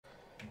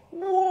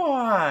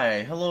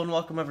Why? Hello and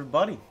welcome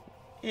everybody.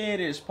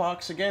 It is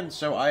Pohx again.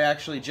 So I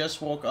actually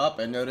just woke up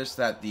and noticed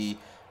that the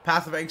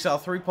Path of Exile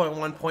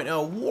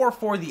 3.1.0 War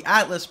for the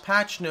Atlas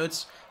patch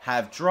notes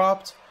have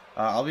dropped.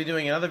 I'll be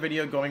doing another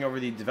video going over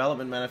the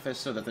development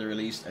manifesto that they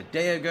released a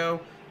day ago.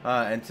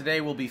 And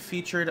today will be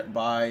featured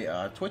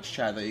by Twitch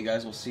chat that you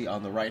guys will see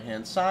on the right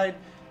hand side.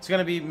 It's going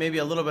to be maybe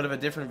a little bit of a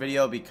different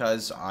video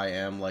because I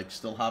am like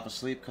still half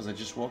asleep because I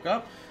just woke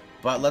up.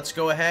 But let's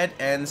go ahead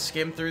and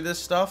skim through this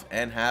stuff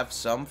and have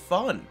some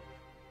fun.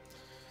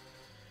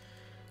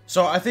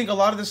 So I think a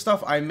lot of this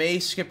stuff I may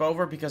skip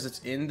over because it's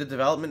in the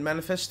development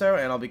manifesto,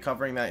 and I'll be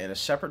covering that in a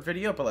separate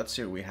video, but let's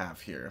see what we have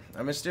here.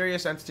 A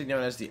mysterious entity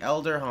known as the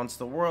Elder haunts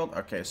the world.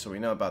 Okay, so we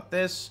know about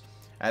this.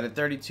 Added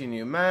 32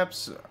 new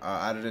maps,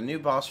 added a new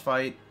boss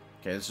fight.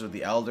 Okay, this is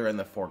the Elder and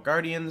the 4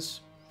 Guardians.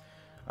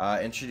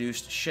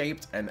 Introduced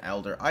shaped and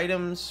elder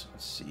items.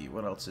 Let's see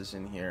what else is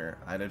in here.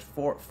 Added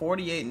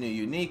 48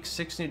 new uniques,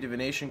 6 new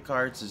divination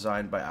cards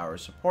designed by our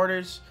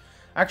supporters.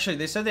 Actually,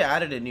 they said they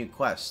added a new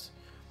quest.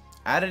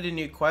 Added a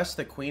new quest,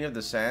 the Queen of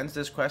the Sands.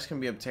 This quest can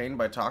be obtained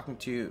by talking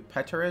to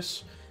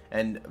Peteris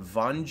and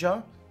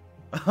Vanja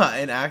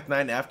in Act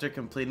 9 after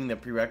completing the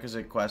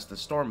prerequisite quest, the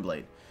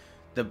Stormblade.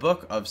 The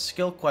Book of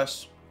Skill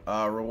Quests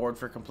reward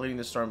for completing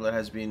the Stormblade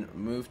has been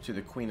moved to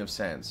the Queen of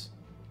Sands.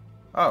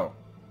 Oh,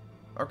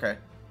 okay.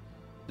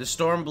 The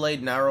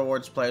Stormblade now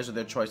rewards players with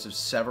their choice of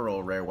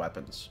several rare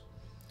weapons.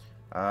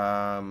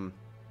 Added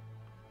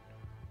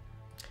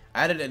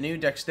a new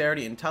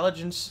Dexterity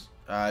Intelligence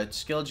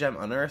skill gem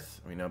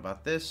Unearth. We know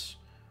about this.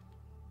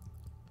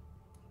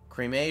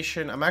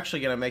 Cremation. I'm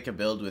actually going to make a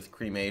build with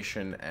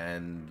Cremation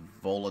and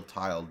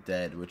Volatile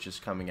Dead, which is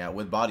coming out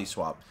with Body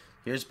Swap.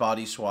 Here's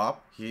Body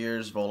Swap.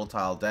 Here's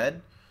Volatile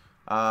Dead.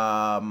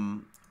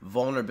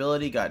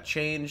 Vulnerability got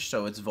changed,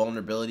 so it's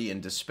Vulnerability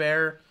and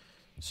Despair.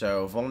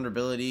 So,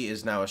 Vulnerability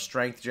is now a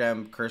strength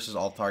gem, curses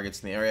all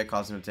targets in the area,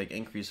 causing them to take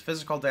increased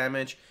physical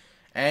damage,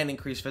 and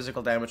increased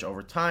physical damage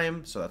over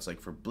time, so that's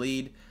like for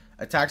bleed.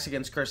 Attacks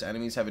against cursed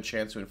enemies have a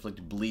chance to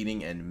inflict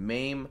bleeding and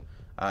maim.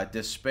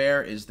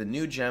 Despair is the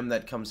new gem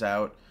that comes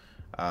out,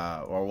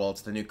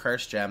 it's the new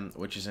curse gem,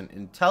 which is an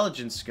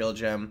intelligence skill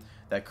gem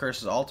that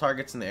curses all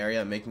targets in the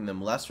area, making them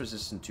less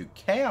resistant to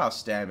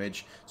chaos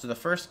damage. So the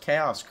first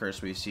chaos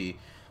curse we see,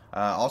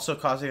 also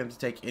causing them to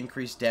take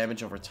increased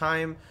damage over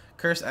time.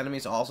 Cursed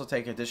enemies also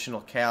take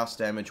additional chaos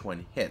damage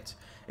when hit.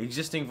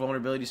 Existing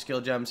vulnerability skill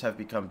gems have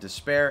become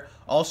Despair.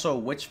 Also,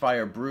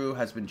 Witchfire Brew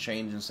has been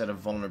changed instead of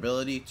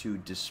Vulnerability to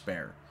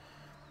Despair.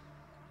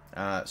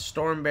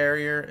 Storm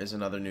Barrier is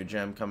another new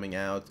gem coming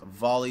out.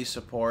 Volley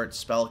Support,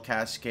 Spell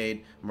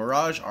Cascade,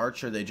 Mirage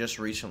Archer they just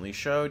recently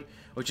showed,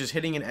 which is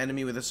hitting an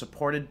enemy with a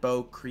supported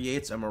bow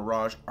creates a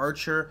Mirage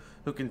Archer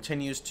who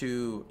continues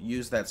to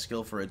use that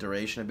skill for a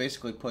duration. It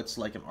basically puts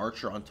like an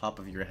archer on top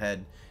of your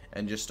head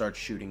and just starts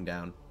shooting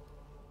down.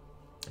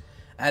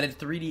 Added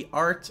 3D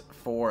art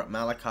for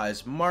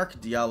Malachi's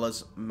Mark,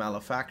 Diala's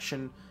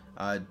Malefaction,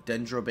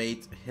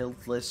 Dendrobate,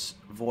 Hiltless,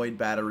 Void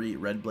Battery,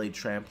 Red Blade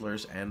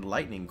Tramplers, and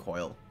Lightning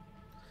Coil.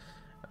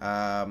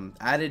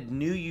 Added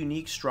new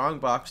unique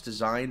strongbox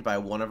designed by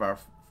one of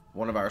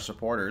our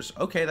supporters.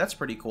 Okay, that's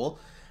pretty cool.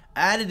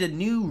 Added a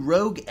new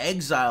Rogue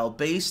Exile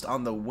based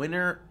on the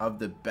winner of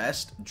the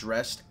Best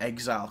Dressed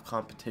Exile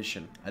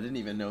competition. I didn't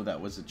even know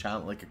that was a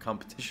challenge, like a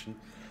competition.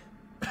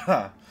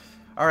 All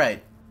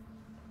right.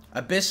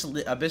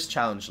 Abyss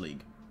Challenge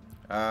League.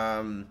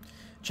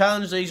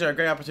 Challenge Leagues are a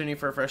great opportunity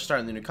for a fresh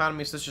start in the new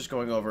economy, so let's just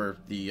going over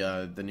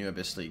the new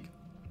Abyss League.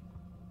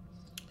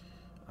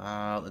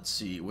 Let's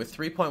see. With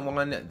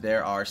 3.1,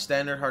 there are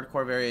standard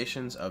hardcore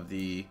variations of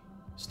the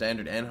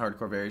standard and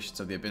hardcore variations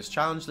of the Abyss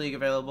Challenge League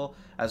available,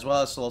 as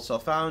well as solo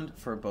self-found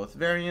for both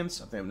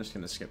variants. I think I'm just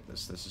going to skip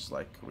this. This is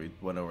like, we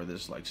went over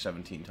this like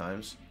 17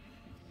 times.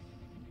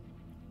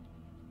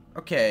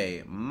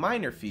 Okay,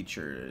 minor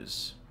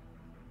features.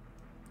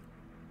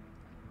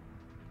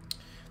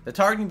 The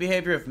targeting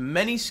behavior of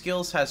many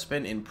skills has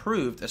been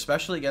improved,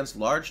 especially against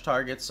large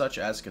targets such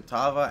as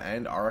Kitava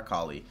and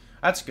Arakali.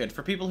 That's good.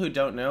 For people who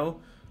don't know,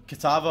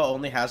 Kitava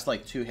only has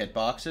like 2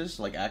 hitboxes,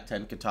 like Act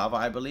 10 Kitava,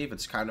 I believe.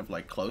 It's kind of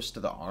like close to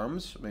the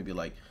arms, maybe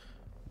like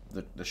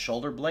the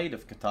shoulder blade,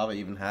 if Kitava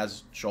even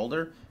has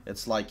shoulder.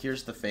 It's like,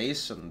 here's the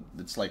face, and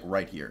it's like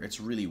right here.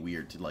 It's really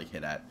weird to like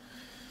hit at.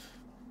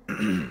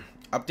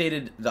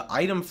 Updated the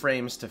item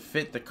frames to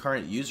fit the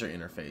current user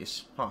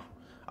interface. Huh.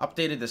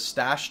 Updated the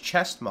stash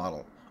chest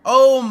model.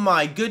 Oh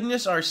my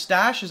goodness, our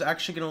stash is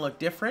actually going to look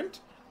different.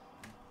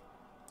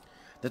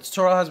 The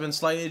tutorial has been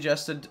slightly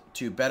adjusted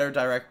to better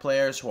direct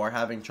players who are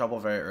having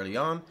trouble very early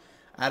on.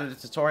 Added a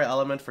tutorial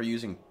element for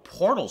using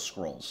portal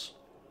scrolls.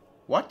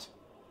 What?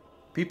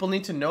 People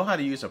need to know how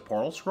to use a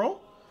portal scroll?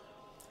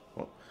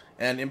 Well,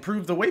 and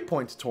improved the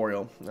waypoint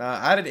tutorial.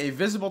 Added a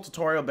visible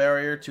tutorial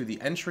barrier to the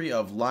entry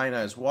of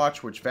Lionized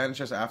Watch, which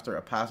vanishes after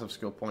a passive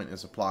skill point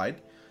is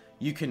applied.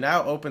 You can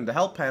now open the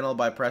help panel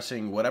by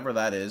pressing whatever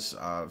that is.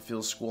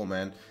 Feels school,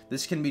 man.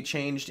 This can be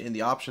changed in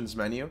the options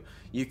menu.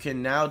 You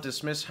can now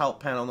dismiss help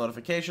panel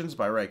notifications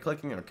by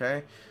right-clicking.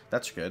 Okay,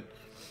 that's good.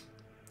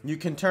 You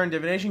can turn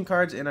divination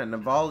cards in at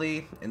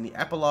Navali, in the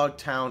epilogue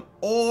town,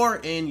 or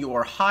in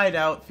your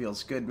hideout.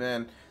 Feels good,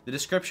 man. The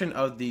description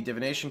of the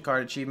divination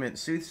card achievement,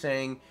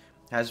 Soothsaying,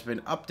 has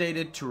been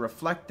updated to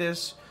reflect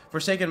this.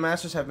 Forsaken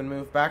Masters have been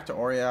moved back to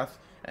Oriath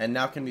and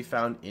now can be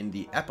found in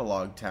the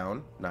epilogue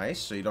town. Nice,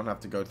 so you don't have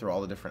to go through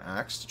all the different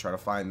acts to try to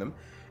find them.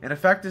 An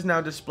effect is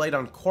now displayed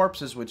on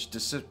corpses which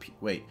disappear.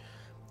 Wait.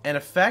 An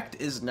effect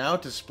is now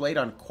displayed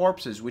on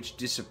corpses which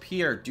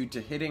disappear due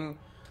to hitting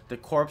the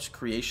corpse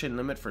creation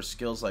limit for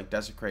skills like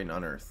Desecrate and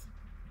Unearth.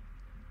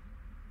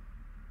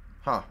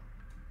 Huh.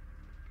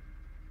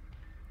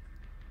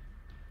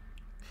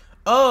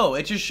 Oh,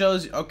 it just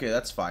shows... Okay,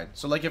 that's fine.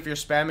 So, like, if you're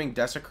spamming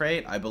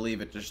Desecrate, I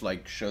believe it just,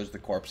 like, shows the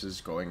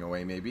corpses going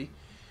away, maybe.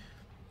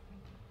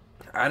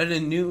 Added a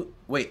new...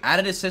 Wait,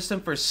 added a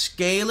system for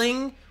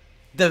scaling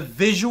the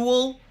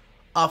visual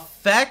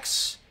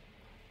effects.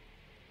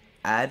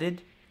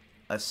 Added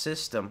a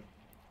system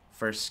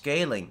for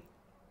scaling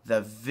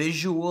the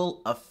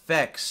visual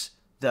effects.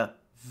 The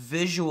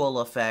visual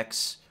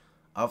effects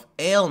of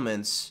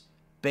ailments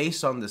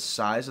based on the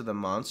size of the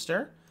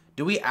monster.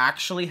 Do we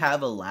actually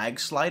have a lag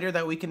slider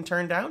that we can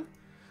turn down?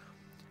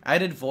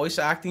 Added voice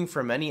acting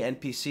for many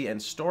NPC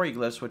and story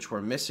glyphs which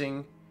were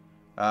missing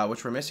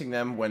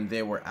them when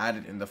they were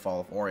added in the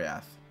Fall of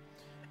Oriath.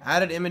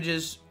 Added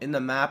images in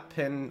the map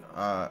pin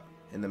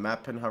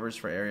hovers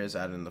for areas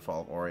added in the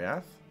Fall of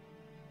Oriath.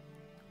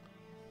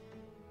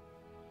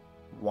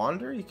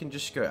 Wander, you can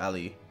just go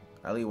Ellie.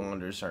 Ellie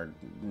wanders are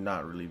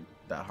not really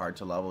that hard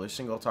to level. A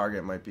single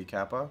target might be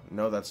Kappa.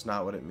 No, that's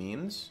not what it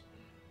means.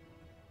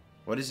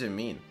 What does it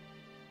mean?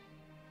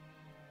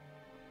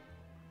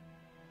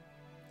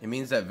 It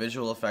means that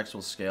visual effects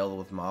will scale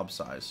with mob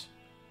size.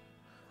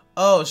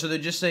 Oh, so they're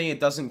just saying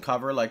it doesn't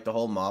cover like the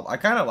whole mob. I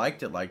kind of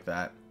liked it like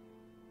that.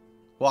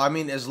 Well, I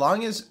mean, as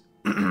long as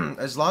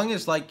as long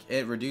as like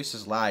it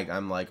reduces lag,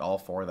 I'm like all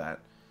for that.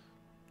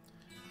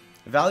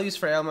 Values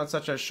for ailments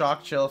such as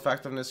shock, chill,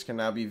 effectiveness can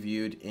now be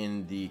viewed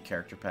in the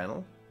character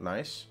panel.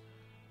 Nice.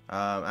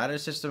 Added a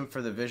system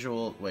for the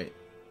visual. Wait.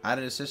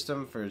 Added a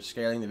system for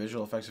scaling the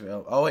visual effects of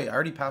ailments. Oh wait, I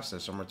already passed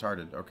this. I'm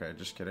retarded. Okay,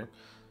 just kidding.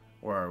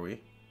 Where are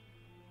we?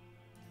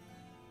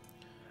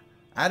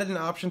 Added an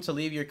option to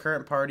leave your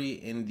current party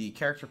in the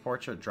character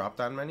portrait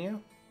drop-down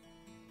menu.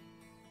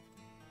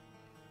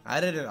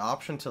 Added an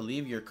option to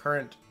leave your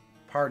current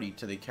party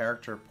to the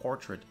character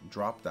portrait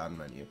drop-down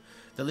menu.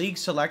 The league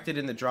selected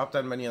in the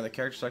drop-down menu on the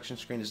character selection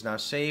screen is now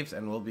saved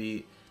and will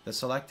be the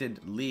selected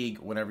league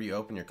whenever you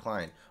open your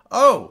client.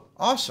 Oh,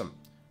 awesome.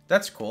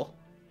 That's cool.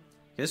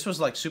 This was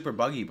like super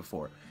buggy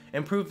before.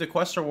 Improve the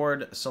quest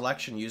reward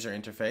selection user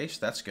interface.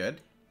 That's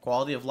good.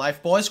 Quality of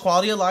life, boys.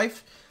 Quality of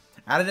life.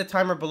 Added a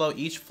timer below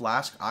each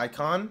flask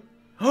icon.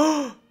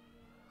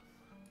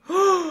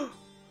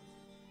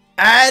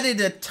 Added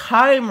a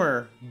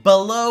timer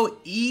below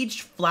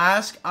each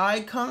flask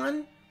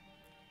icon,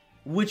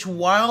 which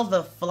while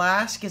the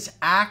flask is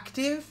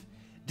active,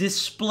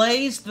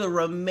 displays the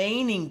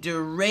remaining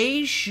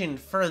duration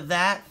for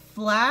that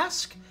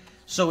flask.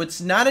 So it's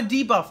not a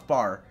debuff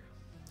bar.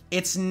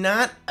 It's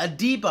not a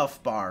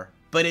debuff bar,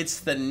 but it's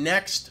the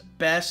next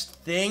best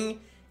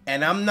thing,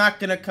 and I'm not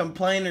gonna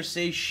complain or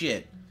say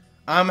shit.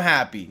 I'm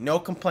happy. No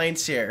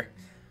complaints here.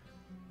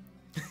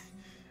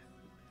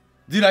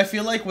 Dude, I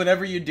feel like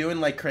whenever you're doing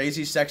like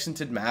crazy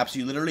sectioned maps,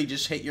 you literally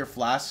just hit your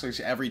flasks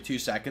every 2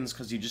 seconds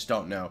because you just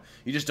don't know.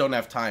 You just don't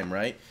have time,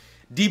 right?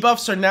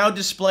 Debuffs are now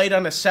displayed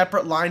on a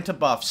separate line to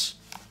buffs.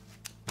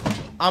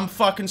 I'm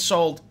fucking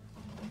sold.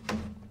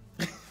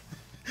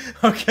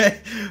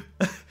 Okay.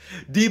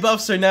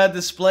 Debuffs are now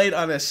displayed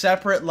on a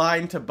separate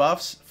line to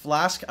buffs,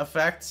 flask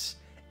effects,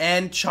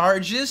 and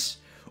charges.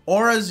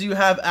 Auras you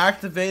have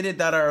activated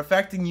that are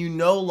affecting you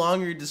no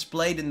longer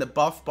displayed in the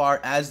buff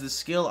bar as the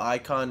skill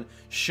icon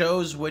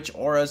shows which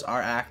auras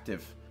are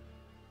active.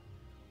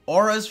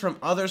 Auras from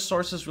other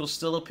sources will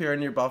still appear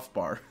in your buff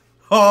bar.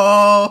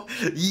 Oh,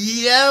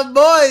 yeah,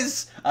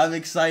 boys! I'm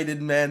excited,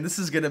 man. This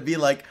is gonna be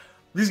like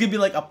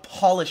a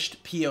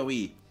polished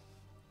PoE.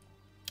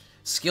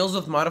 Skills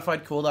with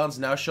modified cooldowns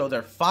now show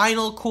their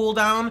final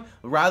cooldown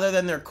rather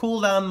than their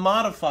cooldown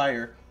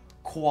modifier.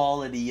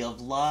 Quality of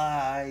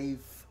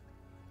life.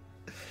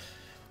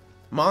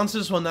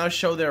 Monsters will now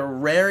show their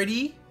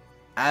rarity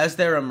as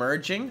they're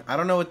emerging. I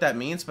don't know what that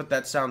means, but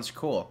that sounds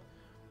cool.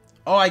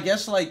 Oh, I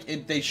guess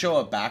like they show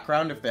a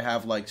background if they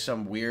have like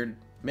some weird...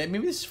 Maybe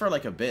this is for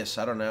like Abyss,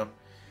 I don't know.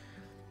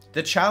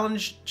 The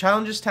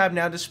challenges tab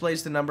now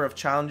displays the number of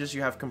challenges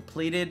you have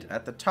completed.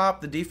 At the top,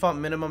 the default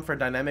minimum for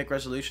dynamic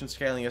resolution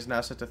scaling is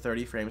now set to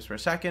 30 frames per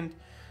second.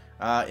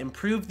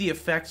 Improved the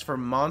effects for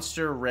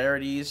monster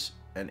rarities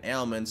and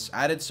ailments.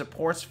 Added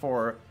supports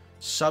for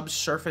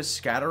subsurface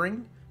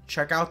scattering.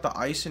 Check out the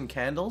ice and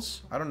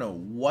candles. I don't know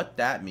what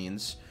that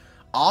means.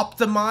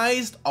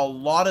 Optimized a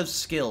lot of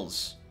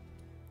skills,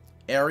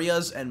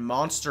 areas, and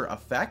monster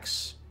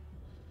effects.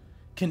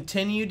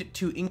 Continued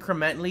to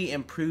incrementally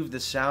improve the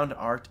sound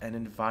art and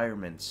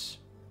environments.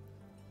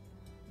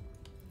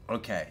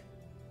 Okay.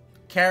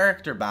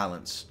 Character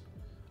balance.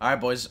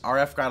 Alright, boys.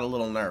 RF got a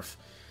little nerf.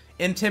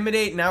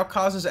 Intimidate now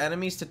causes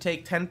enemies to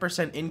take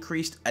 10%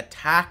 increased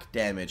attack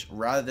damage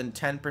rather than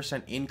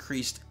 10%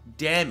 increased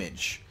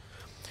damage.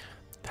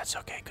 That's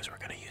okay, because we're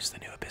going to use the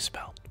new Abyss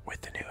spell with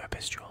the new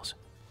Abyss jewels.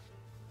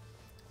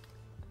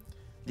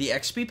 The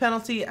XP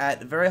penalty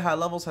at very high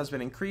levels has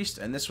been increased,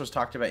 and this was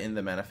talked about in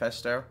the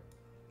manifesto.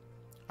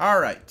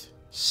 Alright.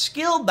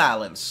 Skill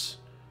balance.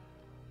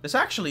 This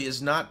actually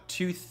is not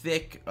too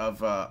thick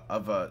of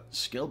a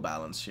skill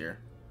balance here.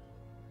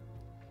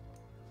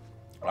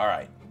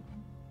 Alright.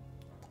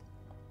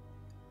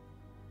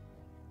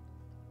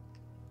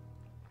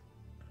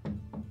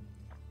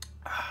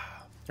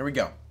 Here we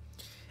go.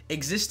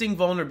 Existing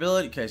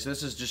vulnerability. Okay, so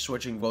this is just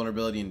switching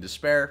vulnerability and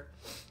despair.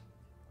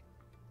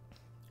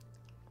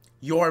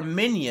 Your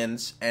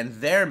minions and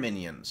their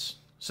minions.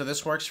 So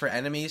this works for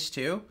enemies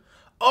too.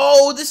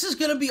 Oh, this is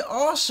going to be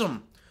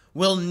awesome.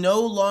 Will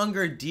no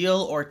longer deal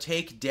or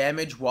take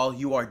damage while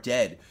you are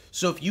dead.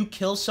 So if you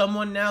kill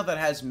someone now that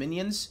has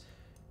minions,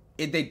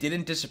 if they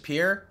didn't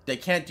disappear, they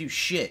can't do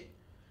shit.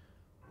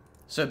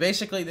 So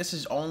basically, this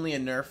is only a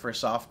nerf for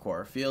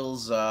softcore.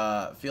 Feels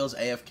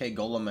AFK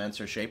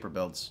Golemancer Shaper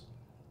builds.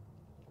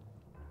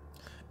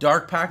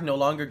 Dark Pack no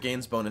longer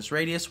gains bonus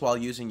radius while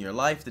using your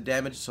life. The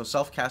damage, so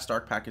self-cast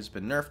Dark Pack has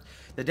been nerfed.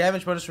 The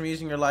damage bonus from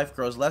using your life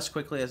grows less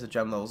quickly as the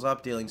gem levels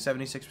up, dealing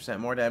 76%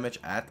 more damage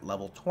at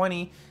level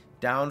 20,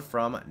 down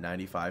from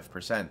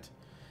 95%.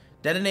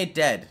 Detonate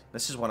Dead.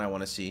 This is one I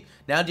want to see.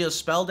 Now deals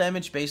spell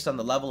damage based on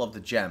the level of the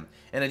gem.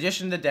 In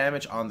addition to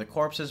damage on the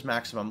corpse's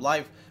maximum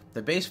life,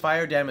 the base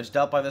fire damage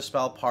dealt by the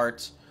spell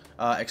part's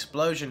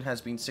explosion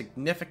has been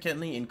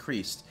significantly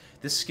increased.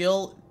 The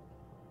spell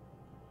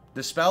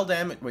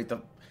damage,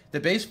 the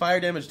base fire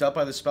damage dealt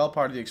by the spell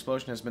part of the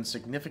explosion has been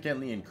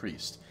significantly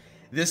increased.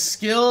 The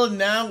skill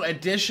now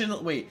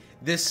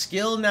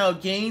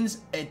gains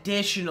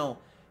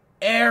additional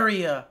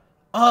area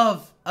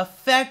of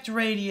effect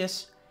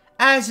radius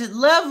as it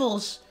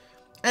levels,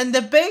 and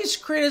the base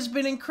crit has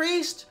been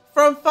increased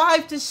from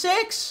 5 to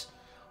 6,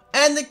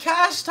 and the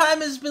cast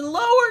time has been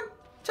lowered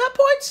to 0.6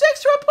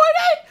 or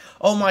 0.8.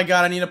 Oh my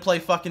god, I need to play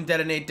fucking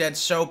Detonate Dead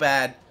so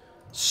bad.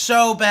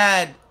 So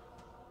bad.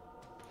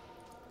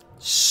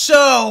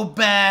 So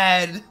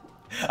bad.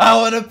 I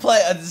want to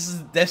play.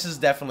 This is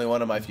definitely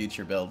one of my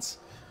future builds.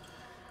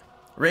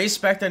 Raise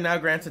Spectre now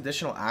grants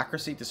additional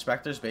accuracy to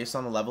Spectres based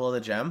on the level of the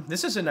gem.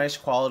 This is a nice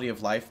quality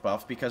of life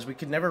buff because we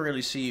could never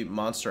really see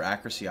monster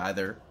accuracy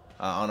either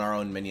on our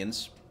own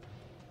minions.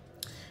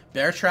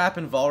 Bear Trap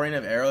and Vol Rain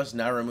of Arrows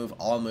now remove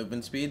all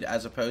movement speed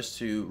as opposed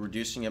to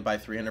reducing it by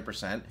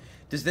 300%.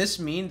 Does this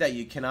mean that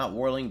you cannot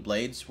Whirling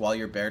Blades while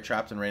you're Bear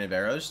Trapped in Rain of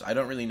Arrows? I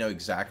don't really know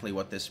exactly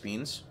what this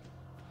means.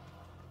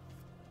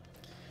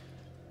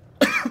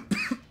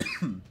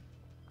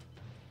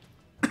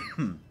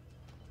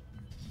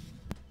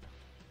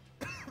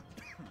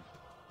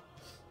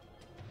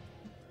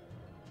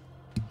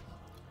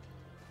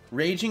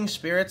 Raging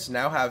Spirits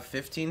now have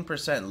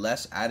 15%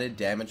 less added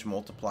damage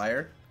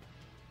multiplier.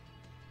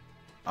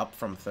 Up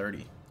from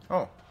 30.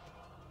 Oh.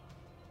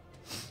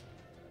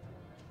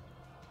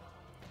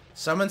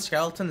 Summon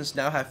Skeletons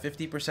now have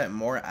 50%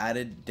 more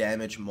added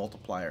damage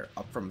multiplier.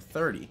 Up from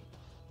 30.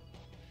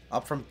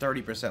 Up from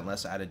 30%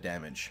 less added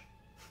damage.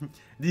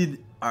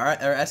 Our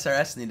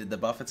SRS needed the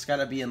buff. It's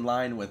gotta be in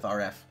line with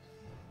RF.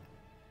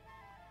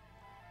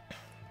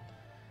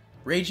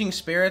 Raging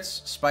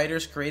Spirits,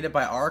 spiders created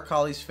by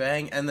Arcali's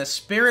Fang, and the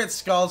Spirit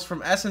Skulls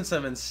from Essence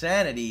of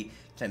Insanity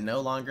can no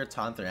longer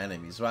taunt their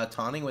enemies. Wow,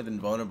 taunting with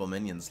invulnerable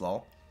minions,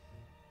 lol.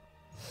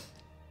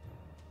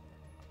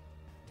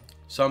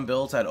 Some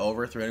builds had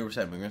over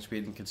 300% movement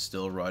speed and could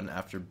still run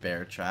after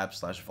Bear Trap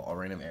 / Vol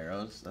Rain of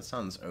Arrows. That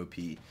sounds OP.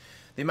 The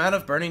amount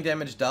of burning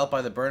damage dealt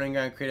by the burning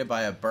gun created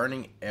by a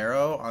burning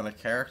arrow on a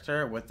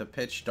character with the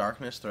pitch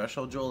darkness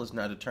threshold jewel is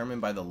now determined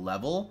by the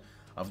level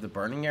of the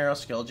burning arrow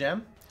skill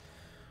gem.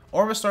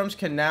 Orb of Storms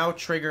can now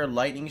trigger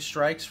lightning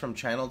strikes from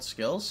channeled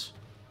skills.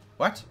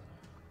 What?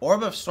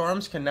 Orb of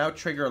Storms can now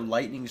trigger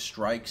lightning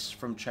strikes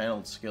from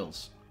channeled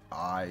skills.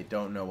 I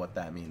don't know what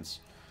that means.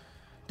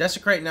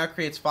 Desecrate now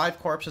creates 5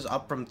 corpses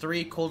up from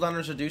 3. Cooldown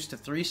is reduced to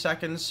 3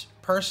 seconds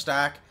per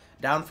stack,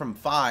 down from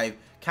 5.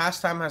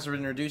 Cast time has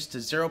been reduced to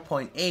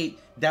 0.8,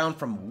 down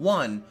from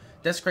 1.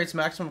 Desecrate's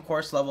maximum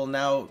corpse level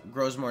now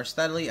grows more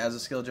steadily as the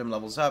skill gem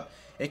levels up.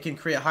 It can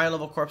create high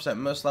level corpse at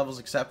most levels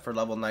except for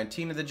level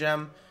 19 of the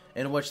gem,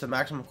 in which the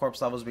maximum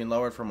corpse level has been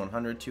lowered from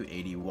 100 to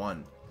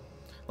 81.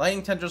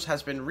 Lightning Tendrils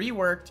has been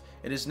reworked.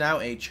 It is now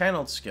a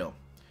channeled skill.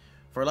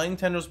 For Lightning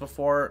Tendrils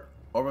before,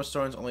 Orb of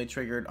Storms only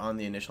triggered on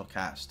the initial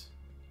cast.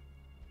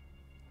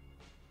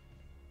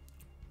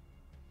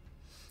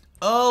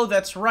 Oh,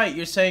 that's right.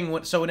 You're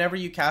saying, so whenever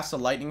you cast a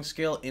lightning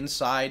skill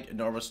inside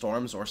an Orb of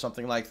Storms or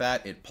something like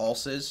that, it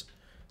pulses.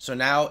 So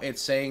now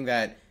it's saying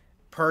that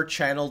per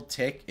channeled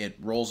tick, it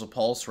rolls a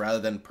pulse rather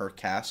than per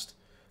cast.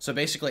 So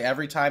basically,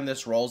 every time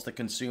this rolls the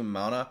consume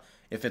mana,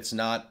 if it's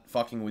not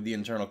fucking with the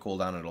internal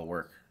cooldown, it'll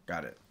work.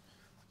 Got it.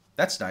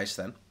 That's nice,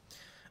 then.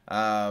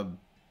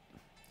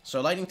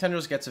 So Lightning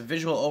Tendrils gets a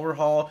visual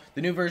overhaul.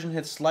 The new version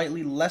hits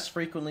slightly less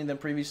frequently than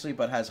previously,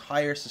 but has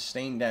higher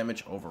sustained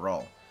damage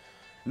overall.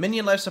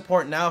 Minion life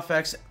support now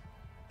affects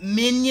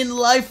minion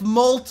life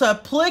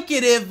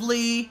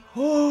multiplicatively.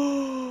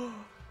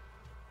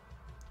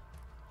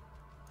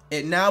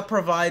 It now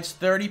provides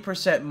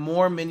 30%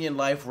 more minion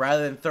life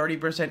rather than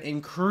 30%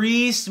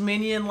 increased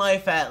minion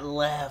life at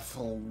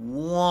level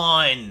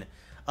 1.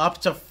 Up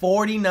to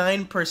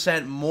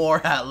 49%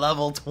 more at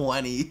level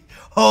 20.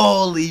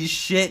 Holy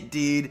shit,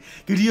 dude.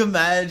 Could you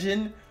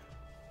imagine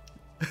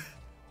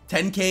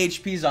 10k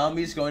HP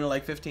zombies going to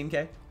like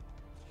 15k?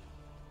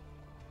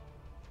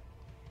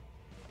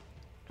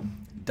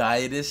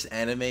 Dietus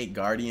animate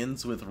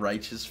guardians with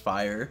righteous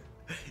fire.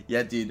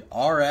 Yeah, dude.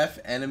 RF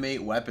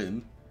animate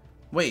weapon.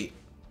 Wait.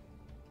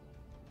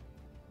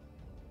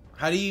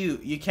 How do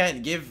you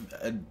can't give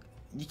it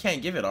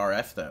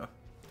RF though.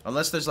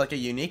 Unless there's like a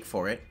unique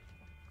for it.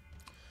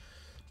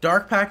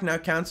 Dark Pact now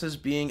counts as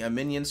being a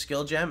minion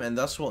skill gem and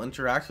thus will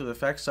interact with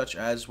effects such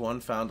as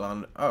one found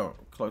on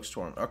Cloak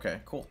Storm.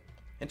 Okay, cool.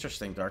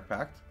 Interesting, Dark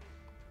Pact.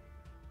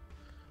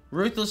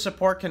 Ruthless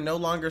support can no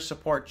longer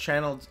support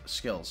channeled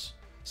skills.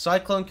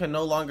 Cyclone can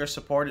no longer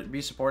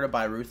be supported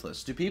by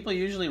Ruthless. Do people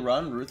usually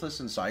run Ruthless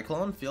and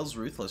Cyclone? Feels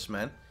ruthless,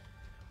 man.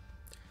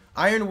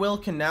 Iron Will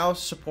can now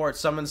support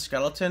Summon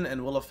Skeleton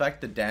and will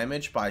affect the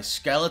damage by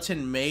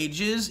Skeleton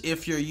Mages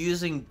if you're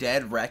using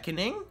Dead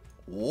Reckoning.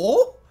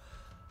 Whoa!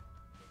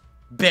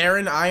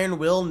 Baron Iron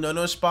Will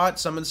no spot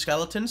Summon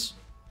Skeletons.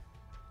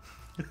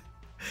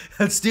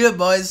 Let's do it,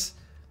 boys.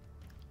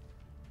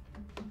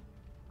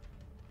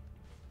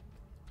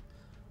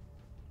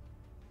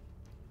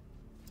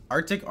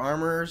 Arctic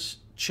Armor's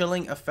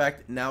chilling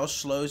effect now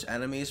slows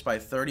enemies by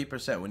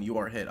 30% when you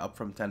are hit, up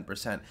from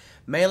 10%.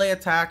 Melee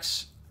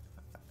attacks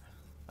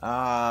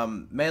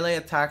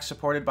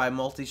supported by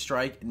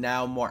multi-strike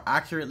now more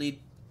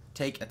accurately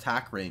take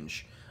attack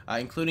range,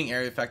 including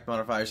area effect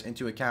modifiers,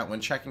 into account when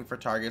checking for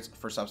targets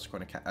for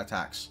subsequent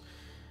attacks.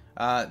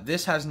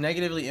 This has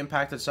negatively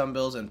impacted some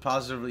builds and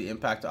positively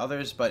impacted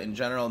others, but in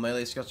general,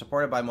 melee skill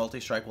supported by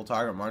multi-strike will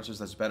target monsters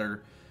that's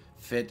better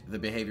fit the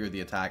behavior of the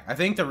attack. I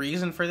think the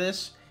reason for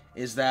this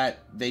is that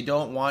they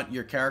don't want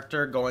your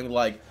character going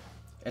like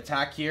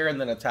attack here and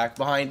then attack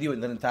behind you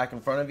and then attack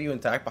in front of you and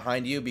attack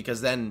behind you,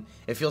 because then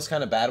it feels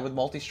kind of bad with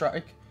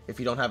multi-strike if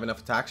you don't have enough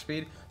attack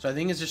speed. So I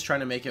think it's just trying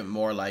to make it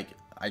more like,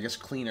 I guess,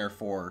 cleaner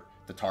for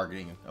the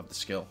targeting of the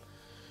skill.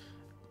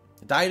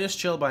 Dietus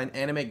Chill by an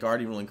Animate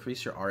Guardian will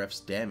increase your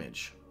RF's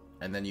damage,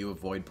 and then you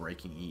avoid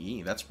breaking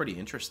EE. That's pretty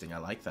interesting. I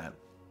like that.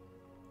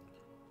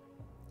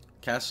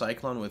 Cast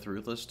Cyclone with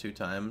Ruthless 2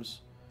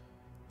 times.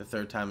 The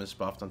third time is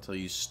buffed until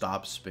you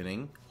stop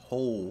spinning.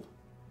 Ho.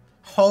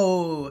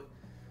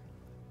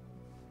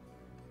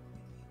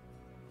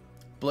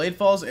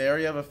 Bladefall's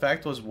area of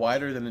effect was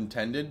wider than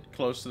intended,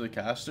 close to the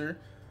caster.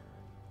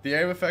 The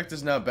area of effect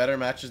is now better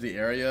matches the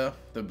area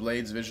the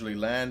blades visually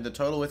land. The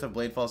total width of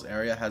Bladefall's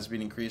area has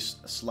been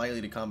increased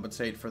slightly to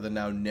compensate for the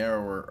now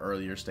narrower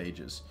earlier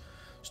stages.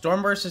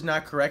 Stormburst is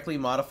now correctly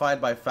modified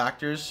by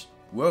factors.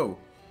 Whoa.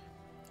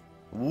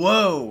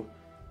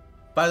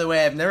 By the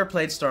way, I've never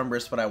played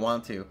Stormburst, but I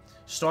want to.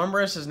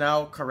 Stormburst is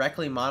now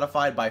correctly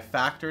modified by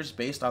factors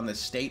based on the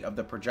state of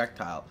the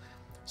projectile,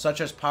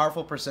 such as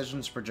powerful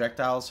precision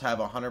projectiles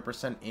have a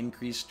 100%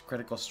 increased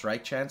critical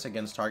strike chance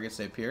against targets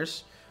they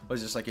pierce.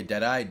 Was this like a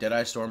Deadeye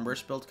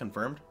Stormburst build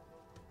confirmed?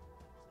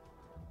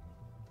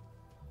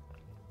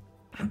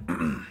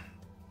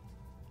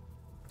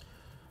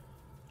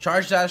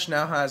 Charge Dash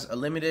now has a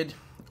limited...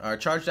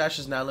 Charge Dash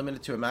is now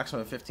limited to a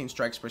maximum of 15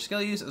 strikes per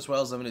skill use, as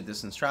well as limited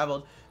distance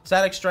traveled.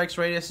 Static Strike's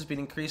radius has been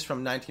increased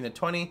from 19 to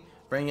 20,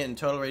 bringing it in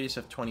total radius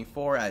of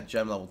 24 at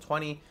gem level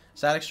 20.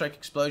 Static Strike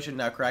Explosion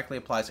now correctly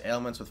applies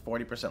ailments with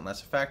 40%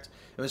 less effect.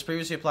 It was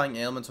previously applying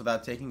ailments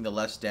without taking the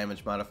less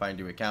damage modifier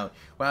into account.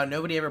 Wow,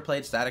 nobody ever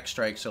played Static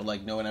Strike, so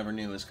like no one ever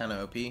knew it was kind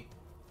of OP.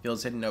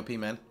 Feels hidden OP,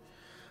 man.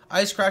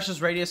 Ice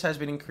Crash's radius has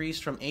been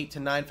increased from 8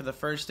 to 9 for the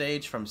first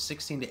stage, from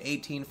 16 to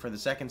 18 for the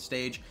second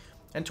stage,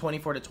 and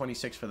 24 to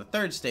 26 for the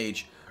third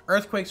stage.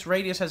 Earthquake's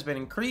radius has been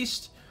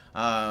increased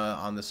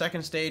on the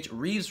second stage.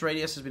 Reeve's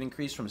radius has been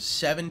increased from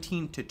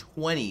 17 to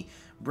 20,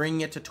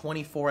 bringing it to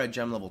 24 at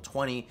gem level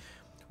 20.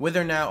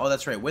 Wither now, oh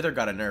that's right, Wither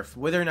got a nerf.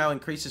 Wither now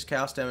increases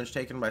chaos damage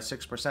taken by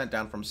 6%,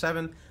 down from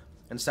 7,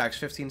 and stacks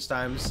 15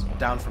 times,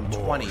 down from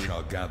 20. More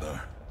shall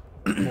gather.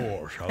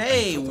 More shall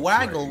hey, enter the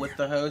Waggle fray. with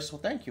the host.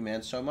 Well, thank you,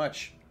 man, so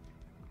much.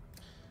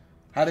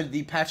 How did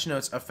the patch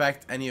notes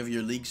affect any of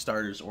your league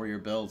starters or your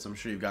builds? I'm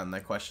sure you've gotten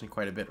that question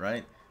quite a bit,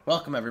 right?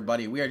 Welcome,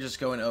 everybody. We are just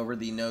going over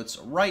the notes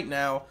right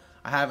now.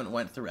 I haven't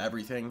went through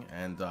everything,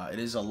 and it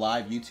is a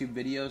live YouTube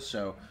video,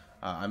 so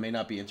I may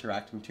not be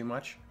interacting too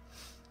much.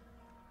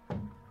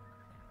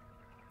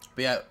 But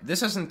yeah,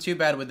 this isn't too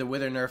bad with the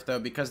Wither nerf, though,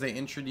 because they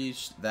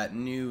introduced that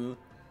new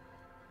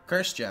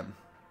Curse Gem.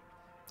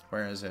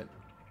 Where is it?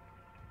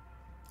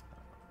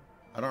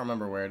 I don't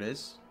remember where it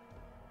is.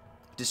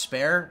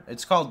 Despair?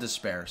 It's called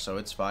Despair, so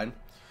it's fine.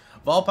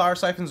 Vol Power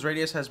Siphon's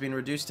radius has been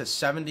reduced to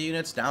 70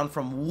 units, down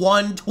from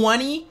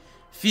 120.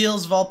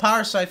 Feels Vol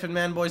Power Siphon,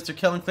 man, boys. They're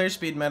killing clear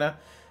speed meta.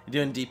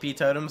 You're doing DP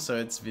totems, so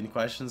it's been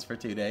questions for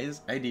 2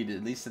 days. I need it.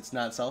 At least it's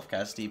not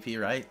self-cast DP,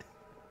 right?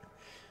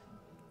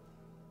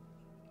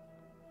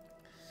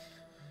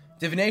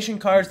 Divination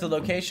cards, the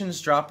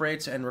locations, drop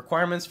rates, and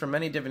requirements for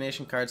many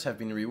divination cards have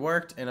been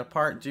reworked, in a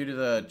part due to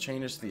the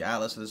changes to the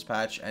atlas of this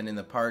patch, and in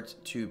the part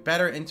to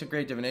better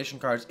integrate divination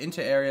cards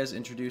into areas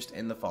introduced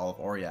in the Fall of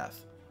Oriath.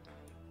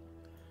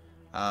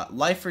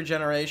 Life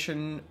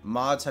regeneration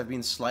mods have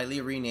been slightly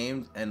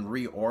renamed and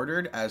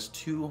reordered as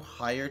 2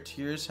 higher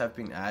tiers have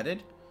been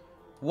added.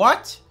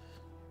 What?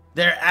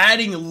 They're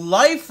adding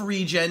life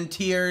regen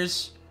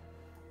tiers?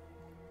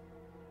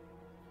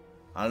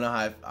 I don't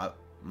know how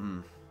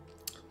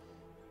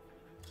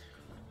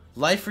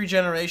Life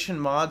regeneration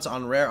mods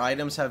on rare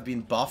items have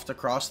been buffed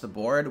across the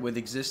board, with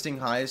existing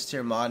highest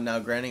tier mod now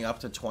granting up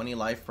to 20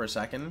 life per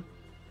second.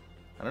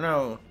 I don't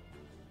know.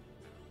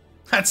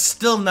 That's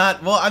still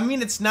not... Well, I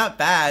mean, it's not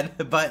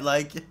bad, but,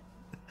 like...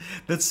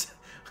 That's...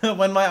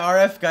 When my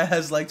RF guy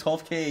has, like,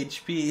 12k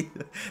HP,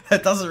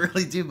 that doesn't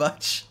really do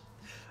much.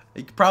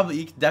 You could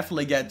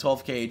definitely get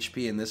 12k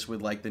HP in this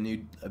with, like, the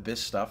new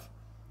Abyss stuff.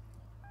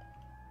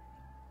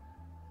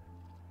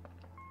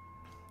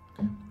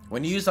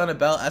 When used on a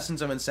belt,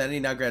 Essence of Insanity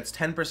now grants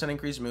 10%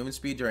 increased movement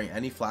speed during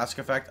any flask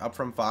effect, up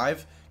from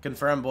 5.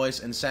 Confirm, boys.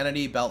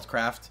 Insanity belt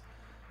craft.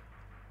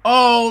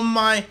 Oh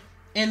my...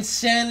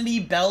 Insanity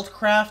belt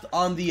craft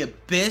on the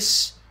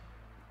Abyss.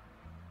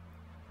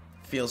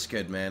 Feels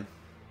good, man.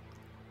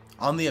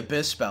 On the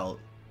Abyss belt.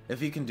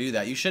 If you can do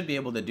that, you should be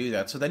able to do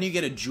that. So then you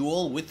get a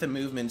jewel with the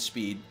movement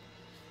speed.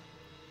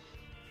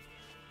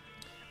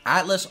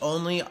 Atlas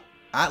only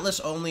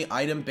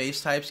item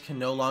base types can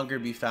no longer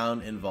be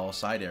found in Vol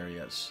side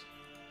areas.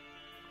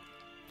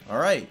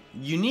 Alright.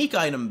 Unique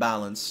item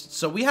balance.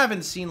 So we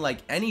haven't seen, like,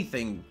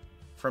 anything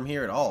from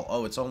here at all.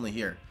 Oh, it's only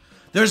here.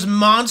 There's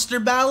monster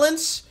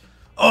balance?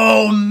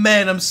 Oh,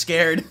 man, I'm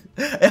scared.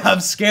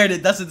 I'm scared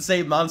it doesn't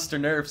say monster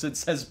nerfs. It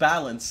says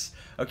balance.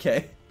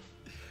 Okay.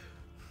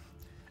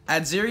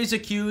 Adziri's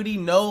Acuity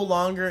no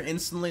longer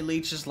instantly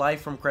leeches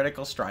life from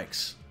critical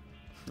strikes.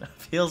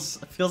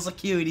 Feels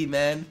Acuity,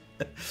 man.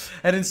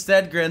 And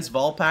instead grants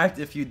Volpact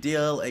if you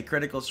deal a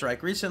critical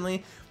strike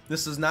recently.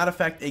 This does not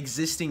affect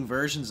existing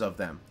versions of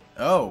them.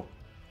 Oh,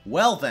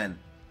 well then.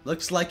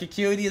 Looks like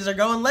Acuities are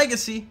going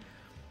legacy.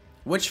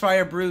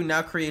 Witchfire Brew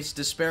now creates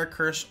Despair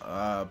Curse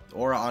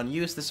aura on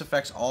use. This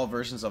affects all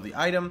versions of the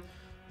item.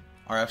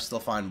 RF's still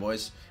fine,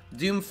 boys.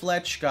 Doom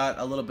Fletch got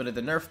a little bit of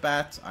the nerf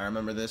bat. I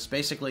remember this.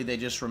 Basically, they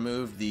just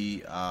removed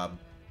the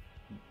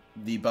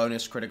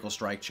bonus critical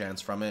strike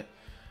chance from it.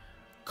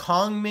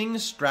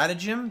 Kongming's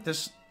Stratagem.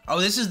 This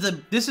is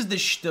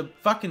the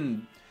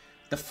fucking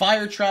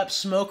Fire Trap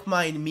Smoke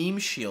Mine meme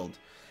shield.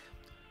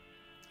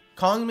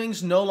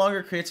 Kongming's no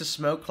longer creates a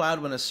smoke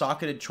cloud when a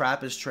socketed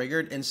trap is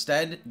triggered.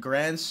 Instead,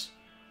 grants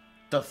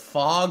the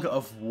Fog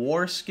of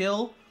War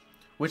skill,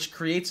 which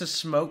creates a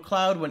smoke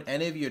cloud when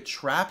any of your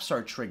traps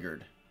are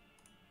triggered.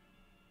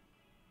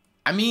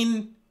 I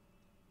mean,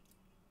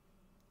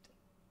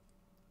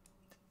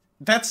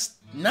 that's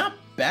not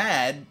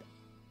bad.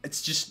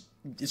 It's just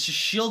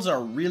shields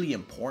are really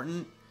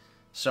important,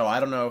 so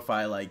I don't know if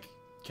I, like,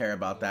 care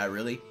about that,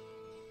 really.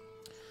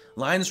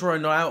 Lion's Roar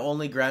now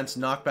only grants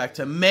knockback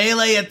to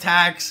melee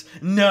attacks.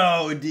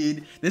 No,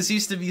 dude. This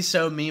used to be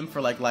so meme for,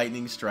 like,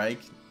 Lightning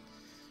Strike.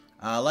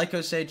 Like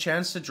I say,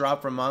 chance to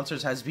drop from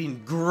monsters has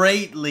been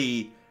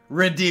greatly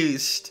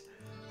reduced.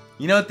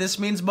 You know what this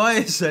means,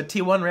 boys? A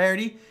T1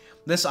 rarity.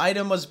 This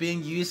item was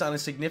being used on a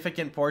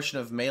significant portion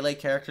of melee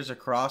characters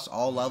across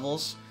all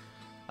levels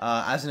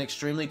as an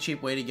extremely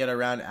cheap way to get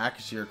around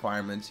accuracy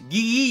requirements.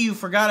 Yee, you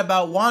forgot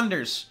about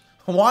Wanders.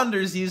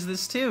 Wanders use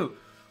this too.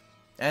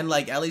 And,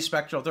 like, Ellie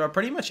Spectral Throw,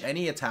 pretty much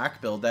any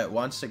attack build that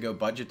wants to go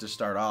budget to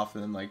start off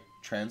and then, like,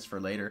 transfer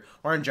later.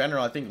 Or in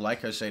general, I think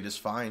Lycosate is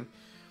fine.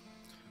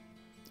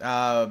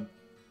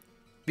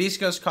 Beast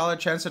Ghost Collar,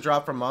 chance to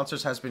drop from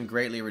monsters has been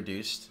greatly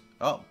reduced.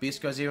 Oh,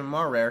 Beast Ghost even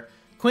more rare.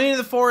 Queen of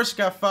the Forest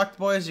got fucked,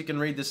 boys. You can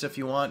read this if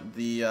you want.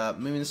 The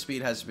movement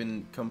speed has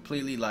been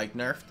completely, like,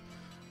 nerfed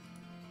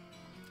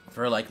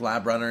for, like,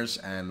 lab runners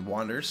and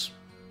wanders.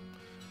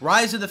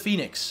 Rise of the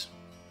Phoenix.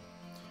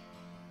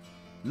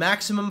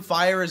 Maximum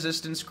fire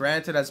resistance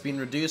granted has been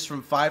reduced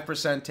from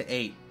 5% to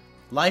 8%.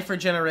 Life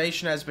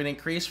regeneration has been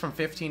increased from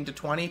 15 to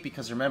 20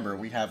 because, remember,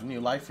 we have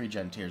new life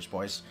regen tiers,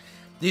 boys.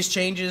 These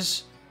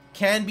changes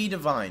can be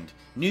divined.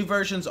 New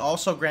versions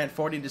also grant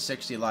 40 to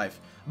 60 life.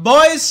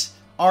 Boys!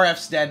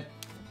 RF's dead.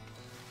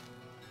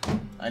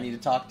 I need to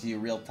talk to you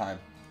real time.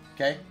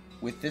 Okay?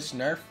 With this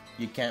nerf,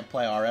 you can't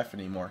play RF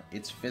anymore.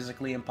 It's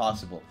physically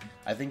impossible.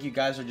 I think you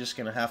guys are just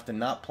going to have to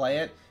not play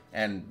it,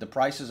 and the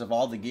prices of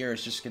all the gear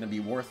is just going to be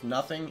worth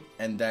nothing,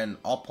 and then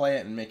I'll play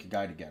it and make a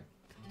guide again.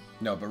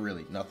 No, but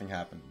really, nothing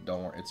happened.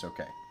 Don't worry, it's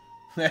okay.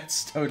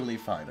 That's totally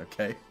fine,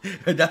 okay?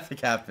 Nothing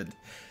happened.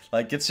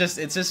 Like, it's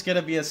just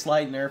gonna be a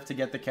slight nerf to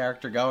get the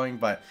character going,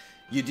 but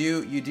you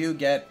do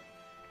get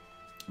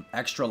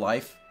extra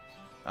life.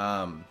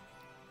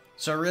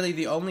 So really,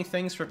 the only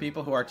things for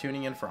people who are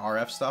tuning in for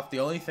RF stuff,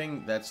 the only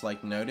thing that's,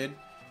 like, noted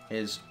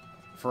is,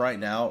 for right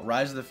now,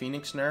 Rise of the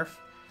Phoenix nerf.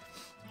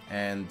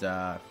 And,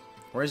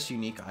 where's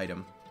unique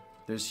item?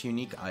 There's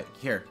unique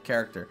here,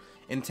 character.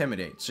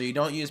 Intimidate. So you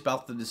don't use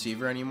Belt the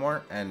Deceiver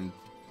anymore, and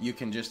you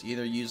can just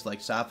either use,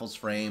 like, Sappho's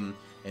Frame,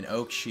 an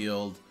Oak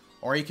Shield,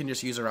 or you can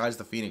just use a Rise of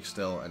the Phoenix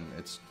still, and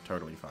it's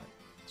totally fine.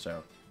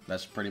 So,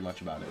 that's pretty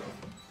much about it.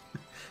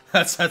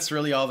 That's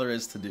really all there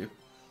is to do.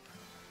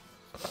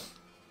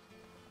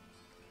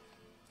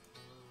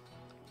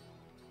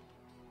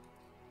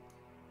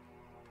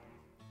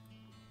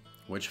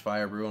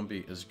 Witchfire Brew won't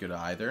be as good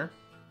either.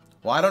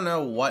 Well, I don't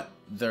know what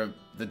the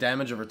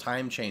damage over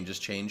time changes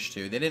changed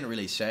to. They didn't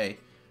really say.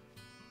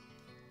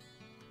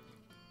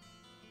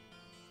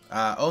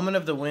 Omen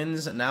of the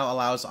Winds now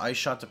allows Ice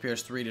Shot to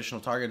pierce 3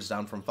 additional targets,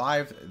 down from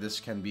 5. This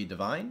can be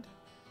divined.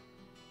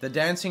 The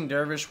Dancing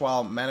Dervish,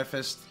 while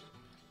Manifest...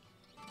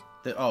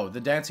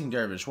 the Dancing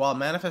Dervish. While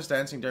Manifest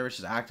Dancing Dervish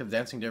is active,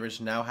 Dancing Dervish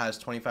now has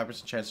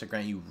 25% chance to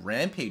grant you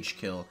Rampage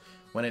Kill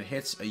when it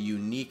hits a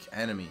unique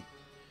enemy.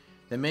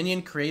 The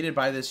minion created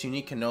by this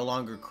unique can no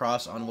longer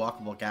cross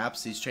unwalkable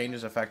gaps. These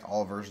changes affect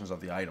all versions of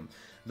the item.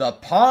 The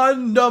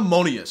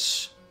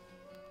Pandemonious.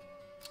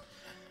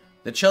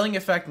 The chilling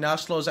effect now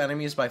slows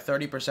enemies by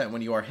 30%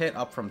 when you are hit,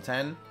 up from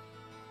 10.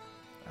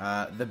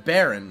 The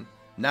Baron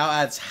now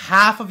adds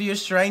half of your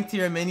strength to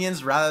your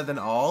minions rather than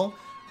all.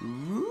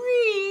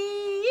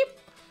 Reap.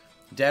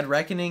 Dead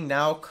Reckoning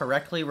now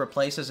correctly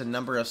replaces a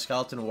number of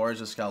skeleton warriors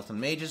with skeleton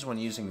mages when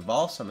using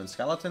Vol summon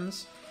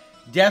skeletons.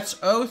 Death's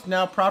Oath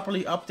now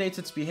properly updates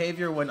its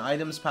behavior when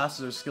items,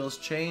 passes, or skills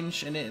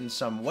change in it in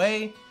some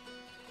way.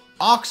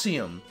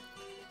 Oxium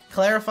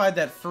clarified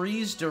that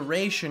freeze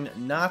duration,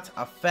 not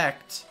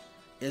effect,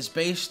 is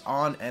based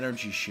on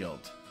energy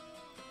shield.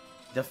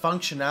 The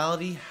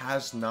functionality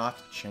has not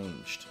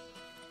changed.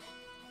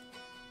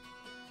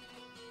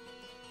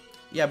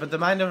 Yeah, but the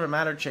Mind Over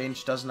Matter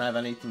change doesn't have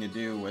anything to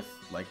do with,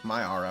 like,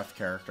 my RF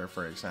character,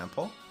 for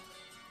example.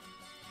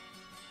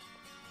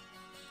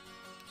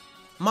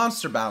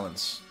 Monster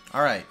balance.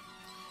 Alright.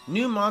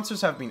 New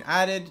monsters have been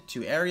added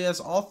to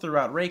areas all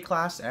throughout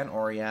Rayclast and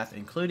Oriath,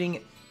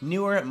 including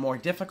newer, more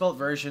difficult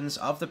versions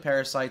of the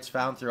parasites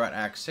found throughout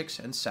Acts 6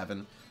 and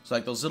 7. So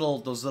like those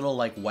little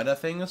like Weta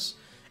things.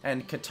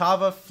 And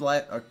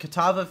Katavafied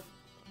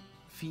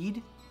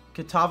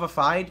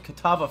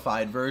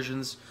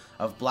versions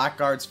of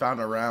blackguards found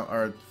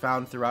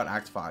throughout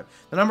Act 5.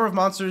 The number of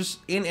monsters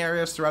in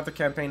areas throughout the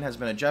campaign has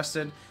been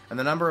adjusted, and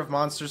the number of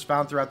monsters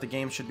found throughout the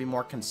game should be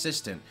more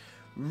consistent.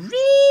 Reap!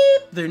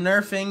 They're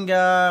nerfing,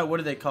 what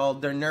are they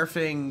called? They're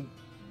nerfing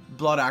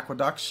Blood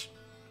Aqueducts.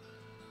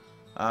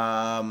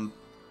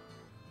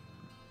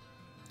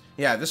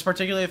 Yeah, this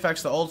particularly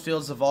affects the old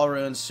fields, the Vol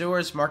Ruins,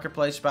 Sewers,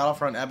 Marketplace,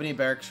 Battlefront, Ebony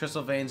Barracks,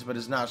 Crystal Veins, but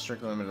is not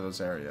strictly limited to those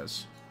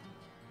areas.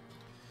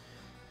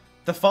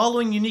 The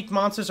following unique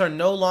monsters are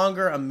no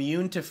longer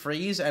immune to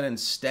freeze and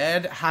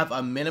instead have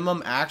a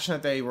minimum action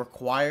that they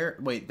require,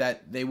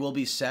 that they will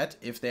be set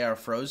if they are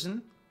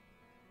frozen.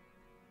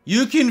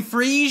 You can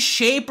freeze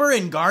Shaper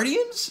and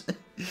Guardians?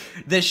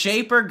 The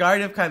Shaper,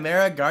 Guardian of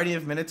Chimera, Guardian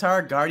of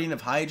Minotaur, Guardian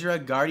of Hydra,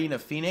 Guardian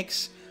of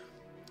Phoenix,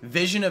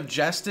 Vision of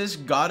Justice,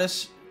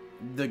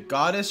 the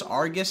Goddess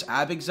Argus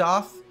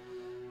Abixoth,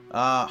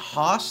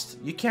 Host.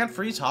 You can't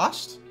freeze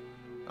Host?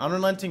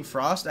 Unrelenting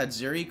Frost,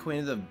 Adzuri, Queen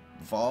of the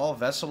Vol,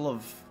 Vessel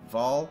of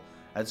Vol,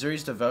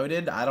 Adzuri's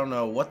Devoted. I don't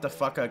know what the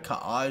fuck a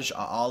Ka'aj,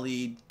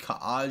 Ali,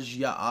 Ka'aj,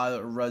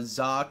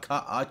 Raza,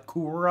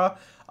 Ka'akura,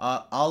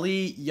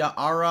 Ali,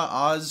 Ya'ara,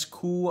 Oz,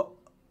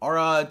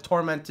 Ku'ara,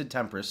 Tormented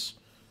Tempress.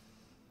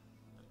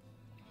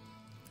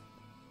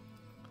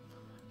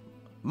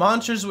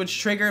 Monsters which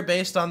trigger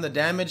based on the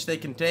damage they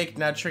can take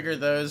now trigger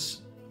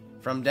those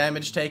from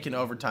damage taken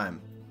over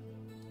time.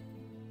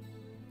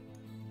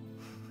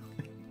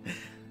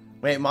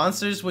 Wait,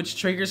 monsters which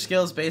trigger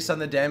skills based on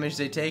the damage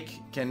they take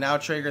can now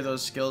trigger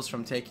those skills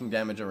from taking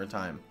damage over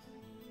time.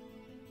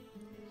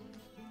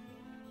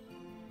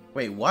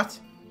 Wait, what?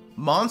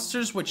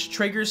 Monsters which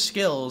trigger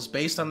skills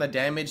based on the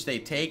damage they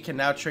take can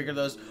now trigger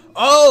those...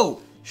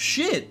 Oh!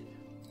 Shit!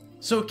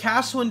 So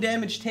cast when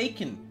damage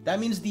taken. That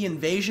means the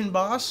invasion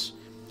boss,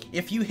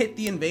 if you hit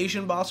the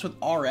invasion boss with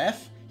RF,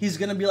 he's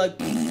gonna be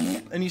like...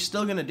 and he's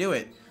still gonna do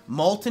it.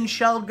 Molten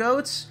Shell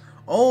Goats?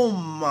 Oh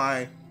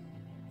my...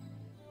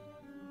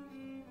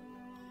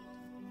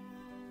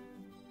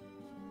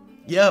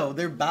 Yo,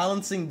 they're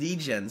balancing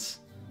degens.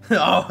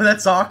 Oh,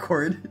 that's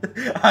awkward.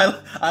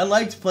 I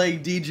liked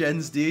playing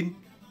degens, dude.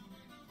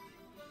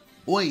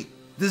 Wait,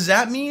 does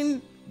that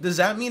mean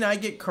I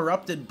get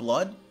corrupted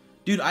blood?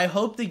 Dude, I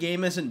hope the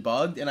game isn't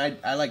bugged and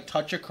I like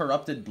touch a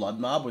corrupted blood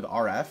mob with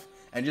RF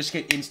and just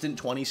get instant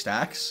 20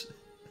 stacks.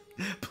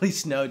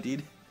 Please no,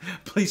 dude.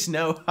 Please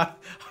no.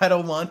 I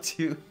don't want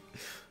to.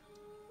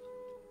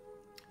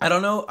 I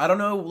don't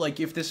know, like,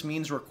 if this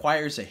means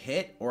requires a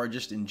hit or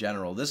just in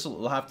general. This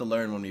we'll have to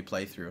learn when we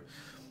play through.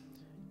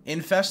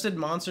 Infested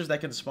monsters that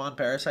can spawn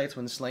parasites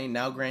when slain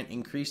now grant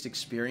increased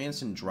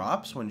experience and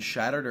drops when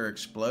shattered or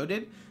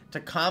exploded to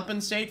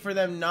compensate for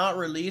them not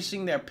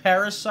releasing their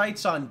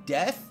parasites on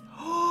death.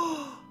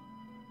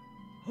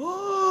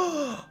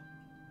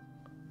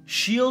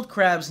 Shield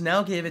crabs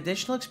now give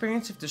additional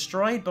experience if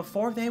destroyed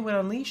before they would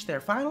unleash their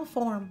final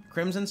form.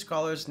 Crimson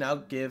scholars now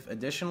give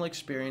additional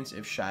experience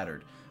if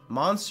shattered.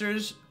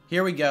 Monsters,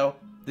 here we go.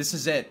 This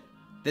is it.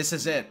 This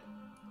is it.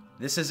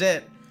 This is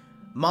it.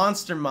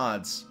 Monster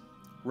mods.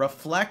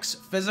 Reflects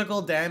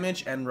physical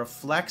damage and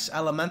reflects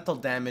elemental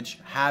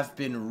damage have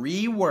been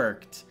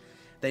reworked.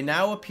 They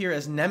now appear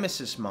as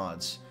nemesis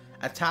mods.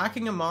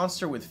 Attacking a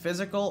monster with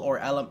physical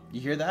or you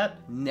hear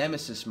that?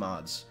 Nemesis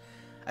mods.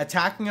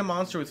 Attacking a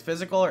monster with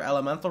physical or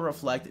elemental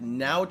reflect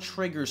now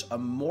triggers a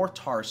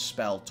mortar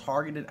spell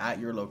targeted at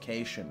your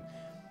location.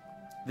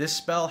 This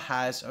spell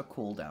has a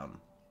cooldown.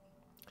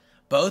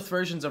 Both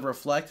versions of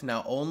reflect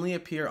now only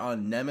appear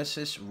on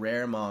nemesis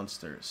rare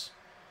monsters.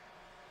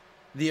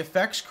 The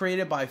effects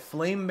created by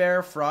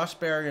Flamebear,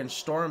 Frostbear, and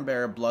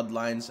Stormbear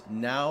bloodlines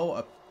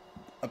now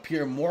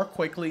appear more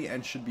quickly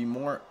and should be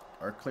more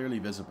clearly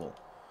visible.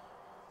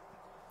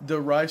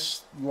 The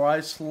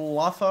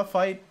Ryslotha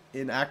fight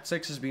in Act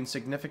 6 has been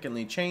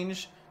significantly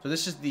changed. So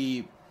this is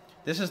the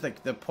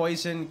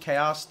poison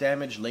chaos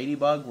damage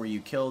ladybug where you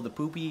kill the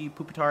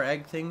poopitar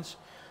egg things.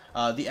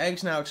 The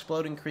eggs now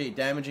explode and create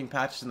damaging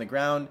patches in the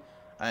ground,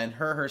 and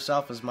her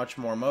herself is much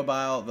more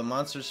mobile. The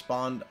monsters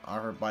spawned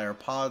by her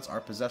pods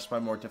are possessed by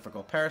more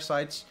difficult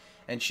parasites,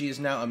 and she is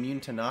now immune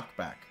to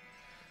knockback.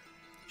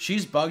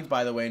 She's bugged,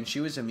 by the way, and she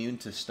was immune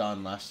to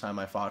stun last time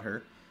I fought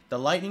her. The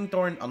lightning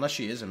thorn, unless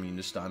she is immune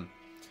to stun.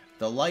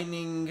 The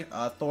lightning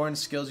thorn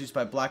skills used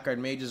by Blackguard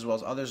mages as well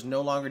as others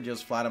no longer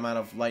deals flat amount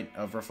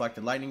of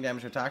reflected lightning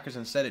damage to attackers.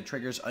 Instead, it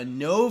triggers a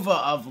nova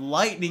of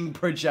lightning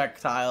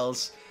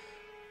projectiles.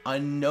 A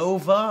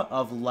nova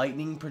of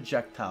lightning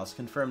projectiles.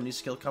 Confirm new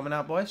skill coming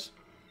out, boys.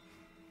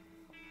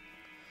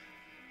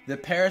 The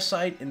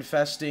parasite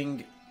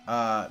infesting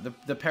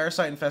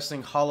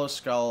Hollow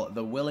Skull,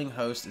 the willing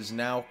host, is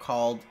now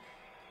called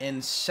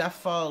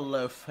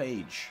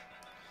Encephalophage.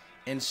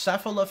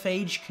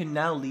 Encephalophage can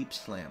now leap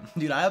slam.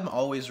 Dude, I'm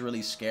always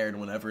really scared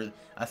whenever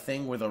a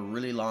thing with a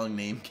really long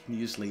name can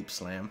use leap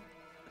slam.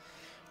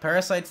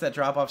 Parasites that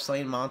drop off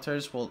slain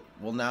monsters will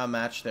now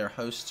match their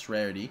host's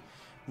rarity.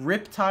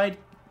 Riptide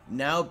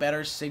now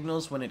better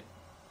signals when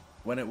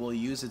it will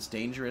use its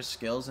dangerous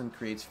skills and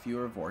creates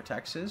fewer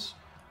vortexes.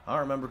 I don't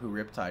remember who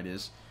Riptide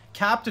is.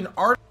 Captain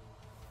Art.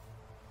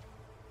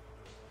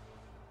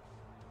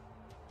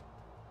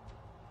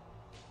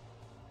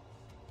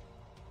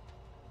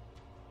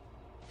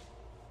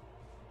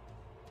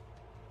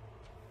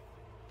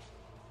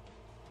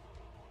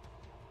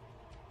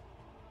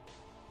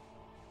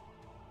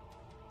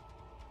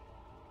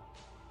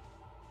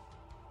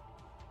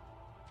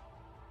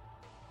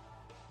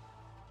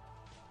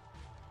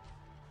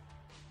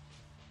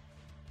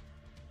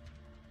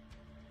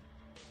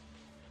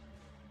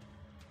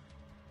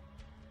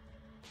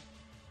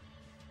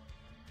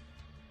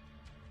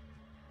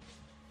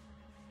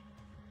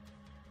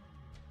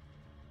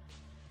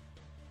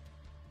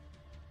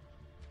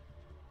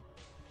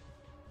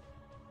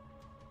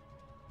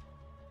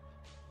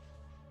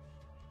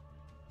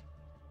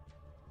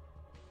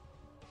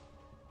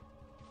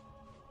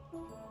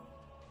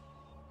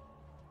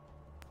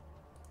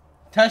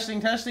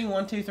 Testing,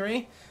 1, 2,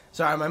 3.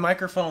 Sorry, my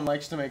microphone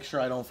likes to make sure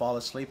I don't fall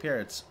asleep here.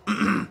 It's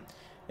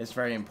it's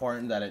very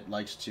important that it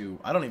likes to.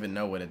 I don't even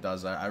know what it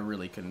does. I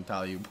really couldn't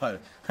tell you.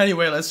 But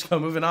anyway, let's go.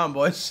 Moving on,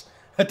 boys.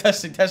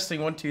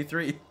 Testing, 1, 2,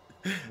 3.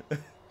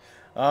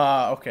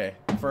 Okay.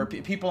 For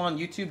people on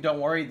YouTube, don't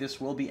worry.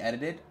 This will be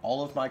edited.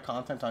 All of my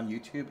content on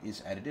YouTube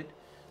is edited,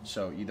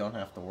 so you don't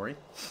have to worry.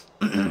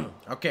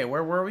 Okay,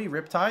 where were we?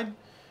 Riptide.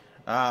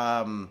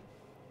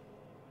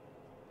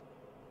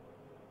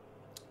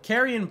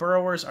 Carrion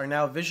burrowers are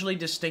now visually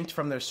distinct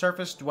from their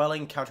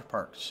surface-dwelling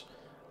counterparts.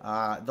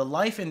 The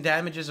life and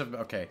damages of...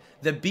 Okay.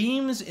 The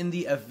beams in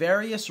the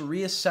Avarius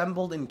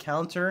reassembled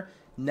encounter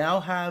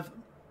now have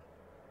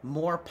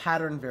more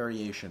pattern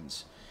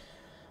variations.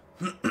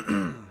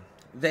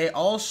 They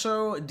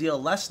also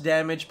deal less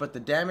damage, but the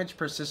damage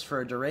persists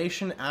for a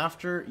duration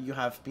after you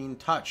have been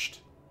touched.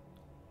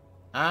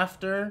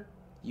 After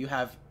you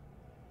have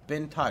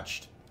been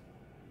touched.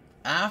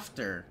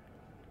 After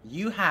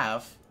you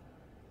have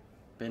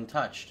been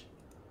touched.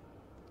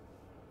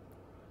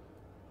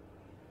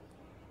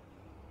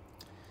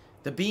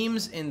 The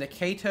beams in the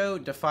Kato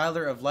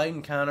Defiler of Light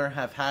encounter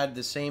have had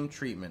the same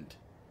treatment.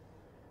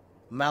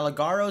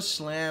 Malagaro's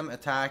slam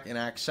attack in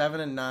Act 7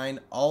 and 9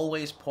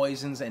 always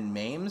poisons and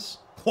maims.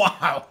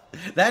 Wow,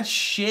 that's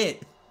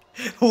shit.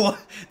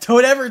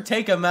 Don't ever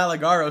take a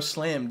Malagaro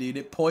slam, dude.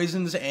 It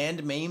poisons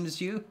and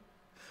maims you.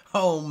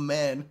 Oh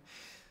man.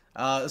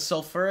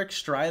 Sulfuric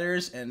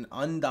Striders and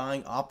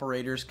Undying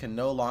Operators can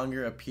no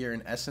longer appear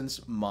in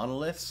Essence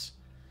Monoliths.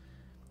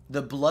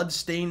 The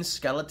blood-stained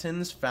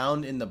skeletons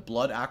found in the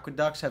blood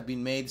aqueducts have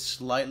been made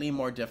slightly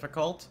more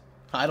difficult.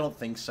 I don't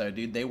think so,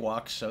 dude. They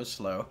walk so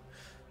slow.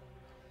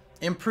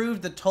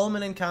 Improved the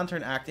Tolman encounter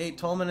in Act 8.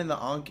 Tolman and the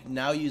Ankh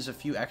now use a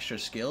few extra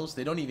skills.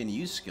 They don't even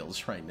use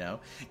skills right now.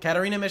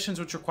 Katarina missions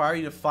which require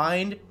you to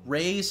find,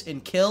 raise,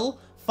 and kill.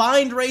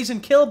 Find, raise,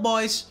 and kill,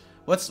 boys!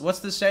 What's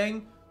the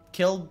saying?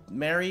 Killed,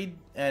 married,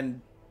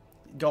 and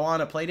go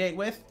on a playdate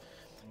with.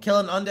 Kill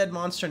an undead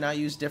monster, now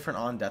use different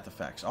on-death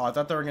effects. Oh, I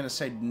thought they were going to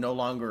say no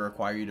longer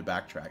require you to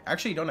backtrack.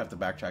 Actually, you don't have to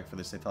backtrack for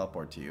this, they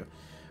teleport to you.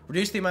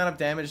 Reduce the amount of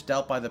damage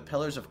dealt by the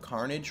Pillars of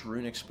Carnage,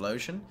 Rune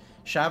Explosion.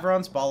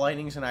 Shavron's Ball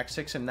Lightnings in Act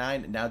 6 and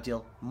 9 now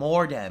deal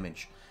more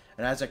damage.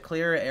 And has a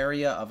clearer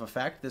area of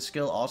effect. This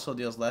skill also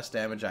deals less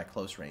damage at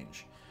close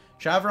range.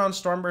 Shavron's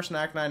Stormburst in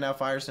Act 9 now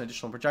fires an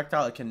additional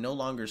projectile. It can no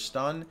longer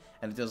stun,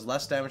 and it deals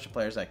less damage to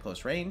players at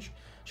close range.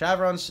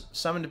 Shavron's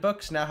Summoned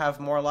Books now have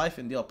more life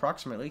and deal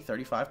approximately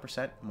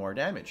 35% more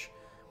damage.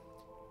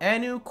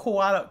 Anu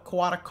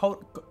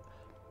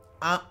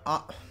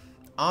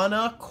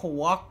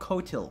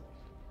Anaquacotil.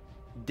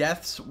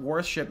 Death's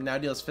Worship now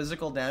deals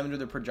physical damage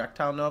with a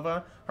projectile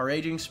nova. Her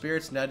Raging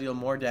Spirits now deal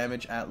more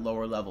damage at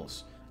lower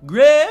levels.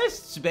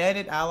 Grist's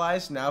bandit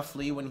allies now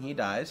flee when he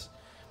dies.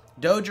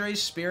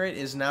 Dodre's Spirit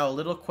is now a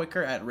little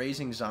quicker at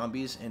raising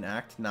zombies in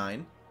Act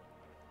 9.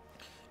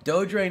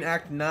 Dodre in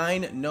Act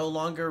 9 no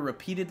longer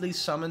repeatedly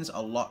summons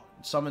a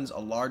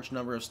large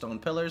number of stone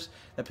pillars.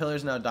 The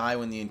pillars now die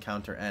when the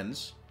encounter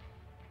ends.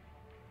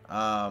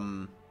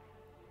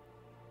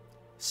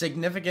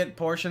 Significant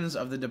portions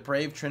of the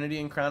Depraved Trinity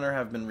encounter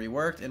have been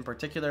reworked. In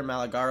particular,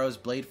 Malagaro's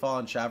Bladefall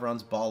and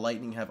Shavron's Ball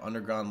Lightning have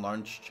undergone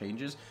large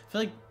changes. I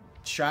feel like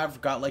Shav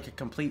got like a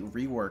complete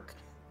rework.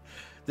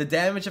 The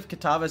damage of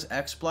Kitava's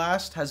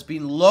X-Blast has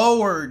been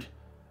lowered.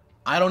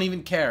 I don't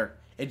even care.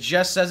 It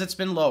just says it's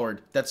been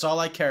lowered. That's all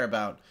I care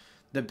about.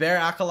 The Bear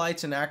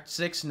Acolytes in Act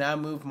 6 now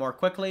move more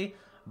quickly.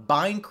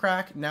 Bind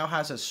Crack now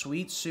has a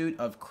sweet suit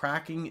of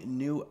cracking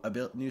new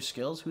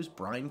skills. Who's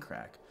Brine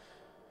Crack?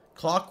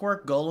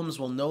 Clockwork Golems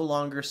will no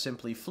longer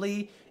simply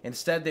flee.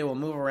 Instead, they will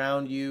move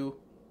around you.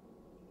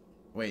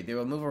 Wait, they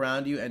will move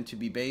around you, and to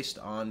be based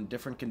on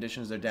different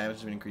conditions, their damage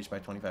has been increased by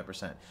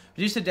 25%.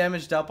 Reduce the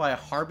damage dealt by a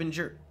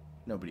Harbinger.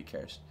 Nobody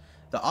cares.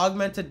 The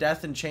Augmented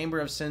Death in Chamber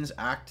of Sins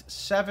Act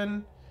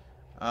 7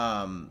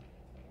 no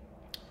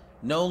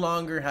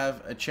longer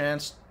have a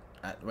chance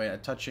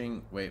at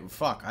touching. Wait,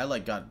 fuck. I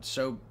got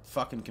so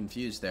fucking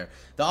confused there.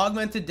 The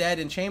Augmented Dead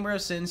in Chamber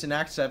of Sins in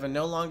Act 7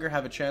 no longer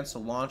have a chance to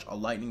launch a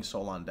Lightning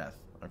Soul on Death.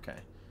 Okay.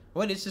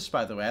 What is this,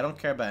 by the way? I don't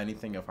care about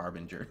anything of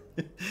Harbinger.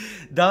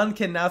 Don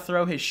can now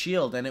throw his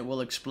shield, and it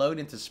will explode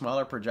into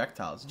smaller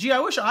projectiles. Gee, I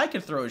wish I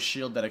could throw a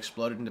shield that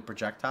exploded into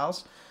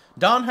projectiles.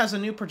 Don has a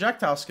new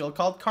projectile skill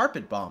called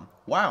Carpet Bomb.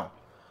 Wow.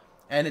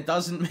 And it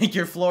doesn't make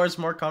your floors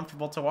more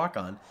comfortable to walk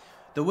on.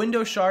 The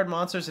Window Shard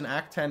monsters in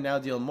Act 10 now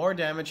deal more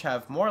damage,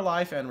 have more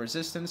life and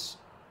resistance.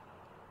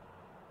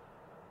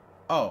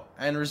 Oh,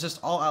 and resist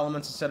all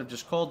elements instead of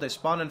just cold. They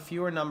spawn in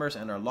fewer numbers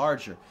and are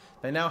larger.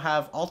 They now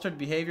have altered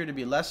behavior to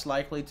be less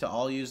likely to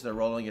all use their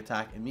rolling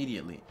attack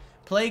immediately.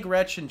 Plague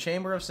Wretch in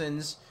Chamber of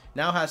Sins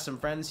now has some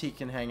friends he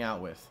can hang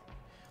out with.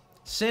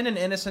 Sin and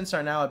Innocence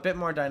are now a bit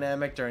more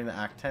dynamic during the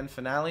Act 10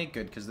 finale.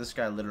 Good, because this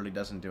guy literally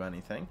doesn't do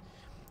anything.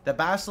 The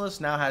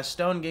Basilisk now has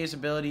Stone Gaze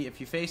ability. If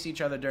you face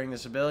each other during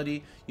this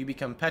ability, you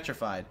become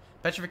petrified.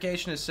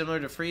 Petrification is similar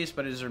to Freeze,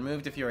 but it is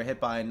removed if you are hit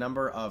by a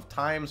number of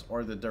times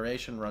or the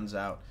duration runs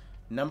out.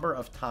 Number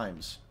of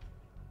times.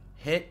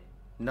 Hit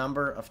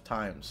number of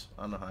times.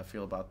 I don't know how I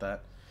feel about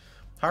that.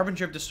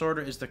 Harbinger of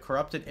Disorder is the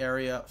corrupted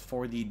area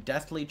for the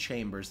Deathly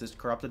Chambers. This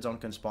corrupted zone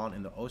can spawn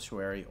in the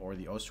ossuary or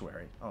the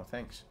ossuary. Oh,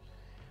 thanks.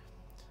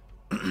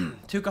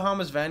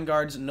 Tukahama's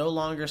Vanguards no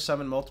longer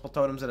summon multiple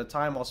totems at a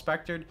time while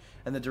spectered,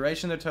 and the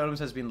duration of their totems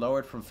has been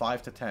lowered from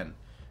 5 to 10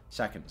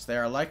 seconds. They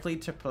are less likely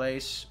to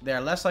place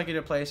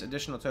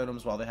additional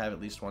totems while they have at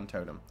least one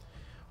totem.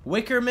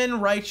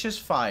 Wickerman Righteous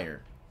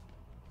Fire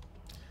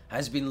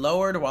has been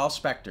lowered while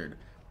spectered.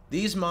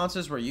 These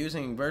monsters were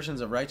using versions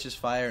of Righteous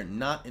Fire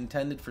not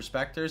intended for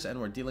specters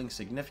and were dealing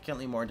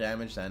significantly more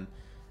damage than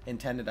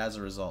intended as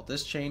a result.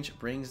 This change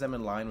brings them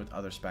in line with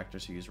other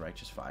specters who use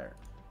Righteous Fire.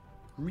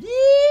 Reap!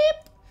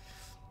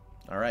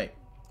 Alright,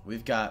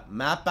 we've got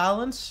Map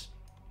Balance,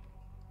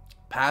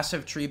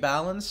 Passive Tree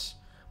Balance,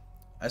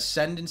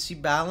 Ascendancy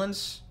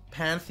Balance,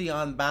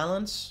 Pantheon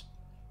Balance,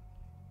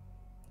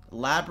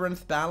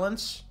 Labyrinth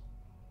Balance,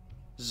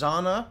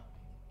 Zana,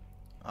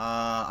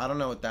 I don't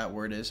know what that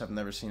word is, I've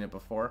never seen it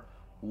before,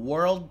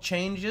 World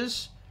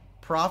Changes,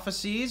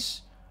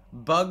 Prophecies,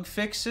 Bug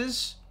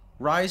Fixes,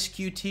 Rise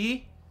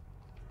QT.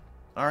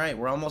 Alright,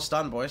 we're almost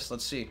done, boys.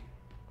 Let's see.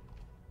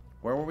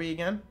 Where were we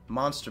again?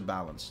 Monster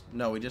Balance.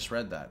 No, we just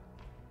read that.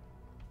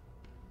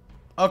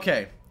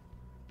 Okay.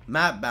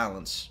 Map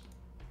Balance.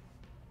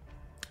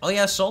 Oh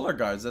yeah, Solar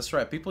Guards. That's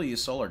right. People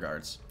use Solar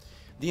Guards.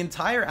 The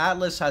entire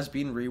Atlas has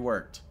been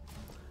reworked.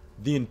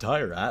 The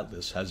entire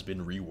Atlas has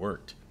been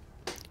reworked.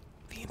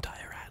 The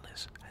entire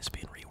Atlas has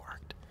been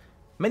reworked.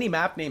 Many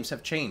map names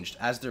have changed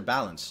as their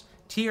balance.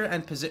 Tier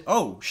and position.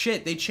 Oh,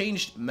 shit. They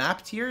changed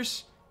map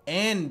tiers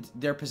and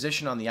their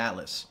position on the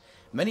Atlas.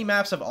 Many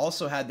maps have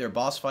also had their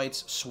boss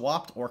fights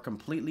swapped or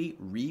completely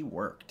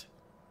reworked.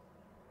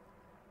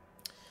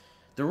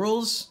 The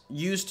rules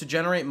used to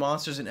generate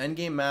monsters in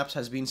endgame maps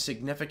has been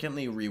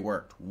significantly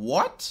reworked.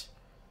 What?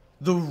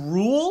 The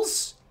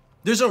rules?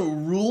 There's a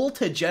rule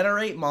to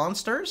generate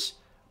monsters?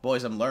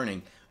 Boys, I'm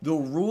learning. The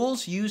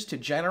rules used to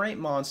generate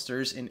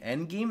monsters in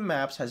endgame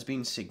maps has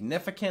been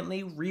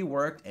significantly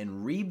reworked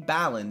and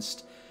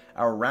rebalanced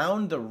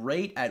around the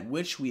rate at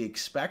which we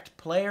expect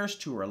players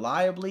to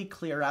reliably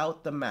clear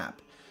out the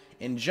map.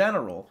 In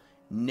general,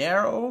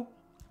 narrow,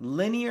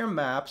 linear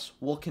maps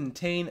will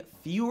contain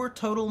fewer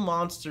total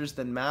monsters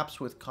than maps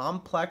with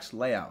complex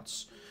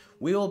layouts.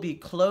 We will be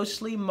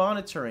closely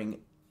monitoring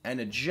and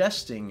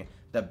adjusting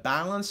the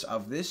balance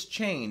of this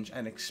change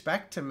and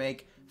expect to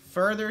make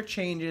further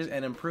changes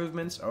and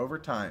improvements over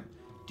time.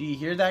 Do you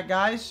hear that,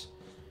 guys?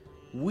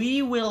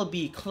 We will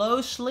be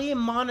closely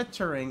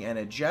monitoring and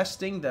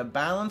adjusting the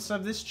balance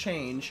of this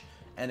change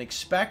and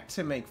expect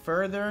to make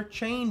further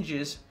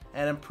changes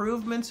and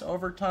improvements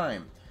over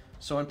time.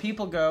 So when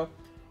people go,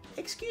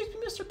 excuse me,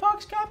 Mr.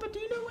 Pohx Kappa, do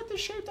you know what the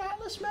Shaped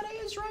Atlas meta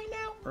is right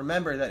now?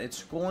 Remember that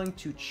it's going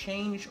to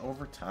change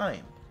over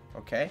time,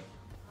 okay?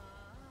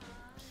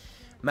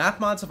 Map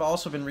mods have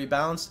also been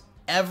rebalanced.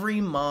 Every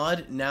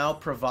mod now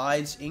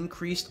provides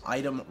increased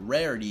item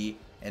rarity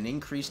and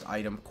increased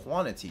item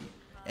quantity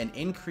and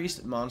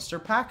increased monster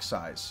pack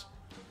size,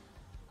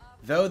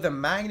 though the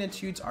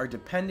magnitudes are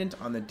dependent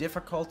on the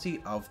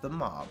difficulty of the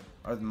mod.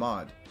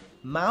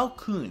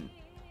 Malkun.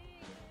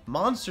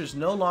 Monsters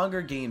no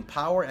longer gain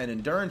power and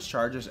endurance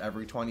charges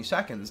every 20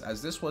 seconds,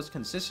 as this was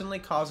consistently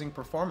causing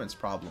performance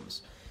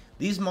problems.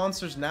 These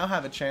monsters now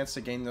have a chance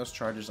to gain those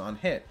charges on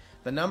hit.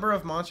 The number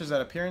of monsters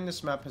that appear in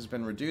this map has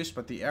been reduced,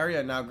 but the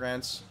area now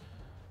grants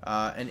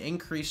an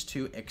increase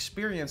to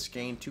experience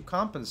gain to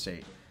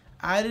compensate.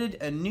 Added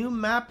a new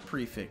map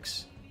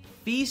prefix,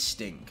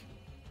 Feasting.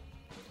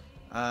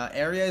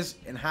 Areas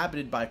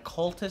inhabited by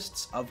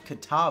cultists of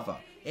Kitava,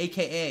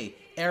 aka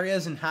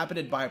areas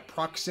inhabited by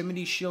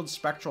Proximity Shield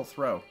Spectral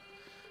Throw.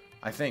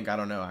 I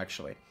don't know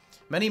actually.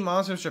 Many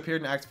monsters which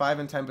appeared in Act 5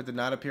 and 10 but did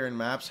not appear in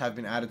maps have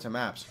been added to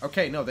maps.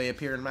 Okay, no, they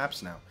appear in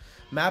maps now.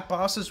 Map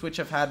bosses which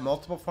have had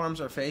multiple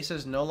forms or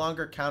faces no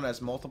longer count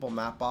as multiple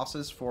map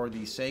bosses for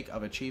the sake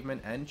of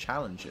achievement and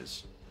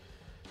challenges.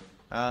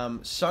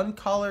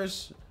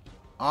 Suncaller's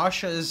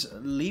Asha's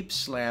Leap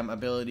Slam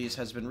abilities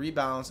has been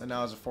rebalanced and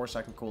now has a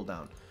 4-second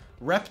cooldown.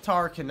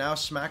 Reptar can now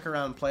smack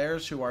around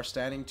players who are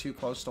standing too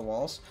close to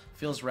walls.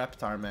 Feels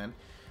Reptar, man.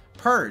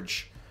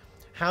 Purge.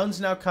 Hounds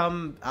now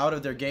come out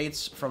of their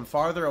gates from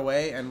farther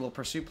away and will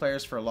pursue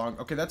players for a long...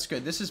 Okay, that's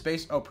good. This is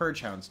based... Oh, Purge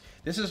Hounds.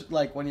 This is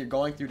like when you're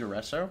going through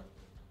Duresso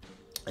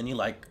and you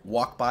like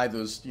walk by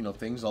those, you know,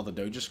 things, all the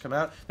doges come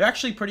out. They're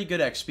actually pretty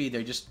good XP.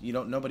 They're just,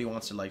 nobody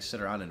wants to like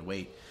sit around and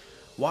wait.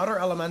 Water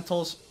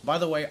Elementals. By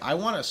the way, I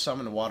want to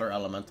summon Water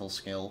Elemental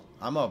skill.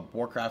 I'm a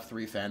Warcraft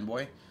 3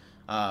 fanboy.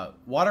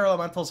 Water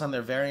Elementals and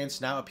their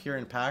variants now appear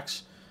in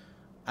packs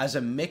as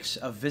a mix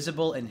of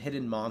visible and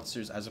hidden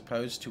monsters as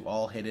opposed to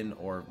all hidden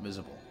or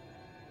visible.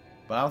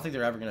 But I don't think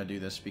they're ever going to do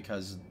this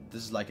because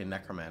this is like a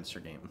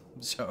Necromancer game.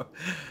 So,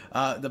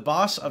 the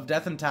boss of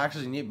Death and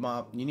Taxes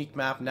unique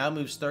map now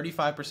moves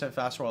 35%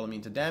 faster while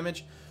immune to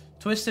damage.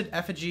 Twisted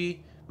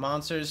Effigy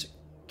monsters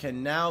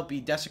can now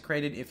be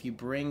desecrated if you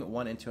bring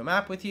one into a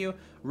map with you.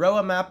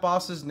 Roa map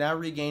bosses now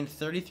regain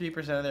 33%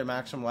 of their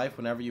maximum life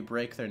whenever you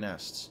break their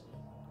nests.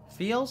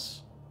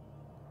 Feels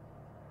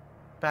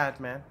bad,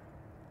 man.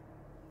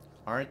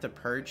 Aren't the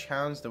Purge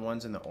Hounds the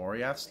ones in the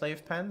Oriath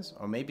slave pens?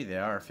 Or maybe they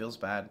are. Feels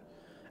bad.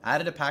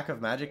 Added a pack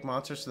of magic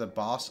monsters to the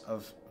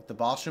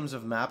boss rooms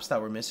of maps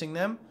that were missing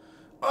them.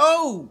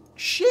 Oh,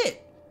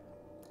 shit!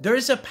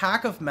 There's a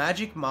pack of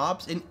magic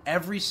mobs in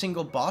every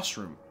single boss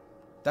room.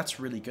 That's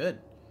really good.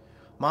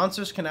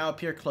 Monsters can now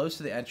appear close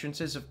to the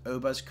entrances of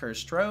Oba's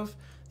Cursed Trove.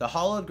 The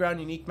Hollowed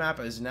Ground unique map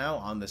is now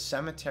on the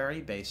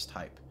Cemetery base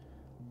type.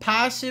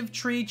 Passive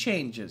tree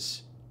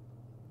changes.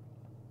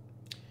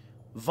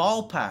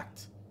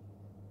 Volpact.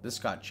 This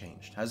got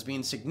changed. Has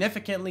been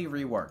significantly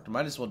reworked.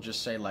 Might as well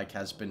just say, like,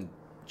 has been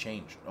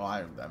changed. Oh,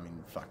 I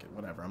mean, fuck it.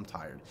 Whatever. I'm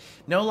tired.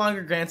 No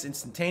longer grants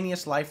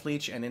instantaneous life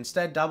leech and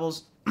instead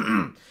doubles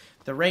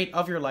the rate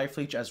of your life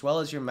leech as well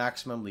as your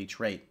maximum leech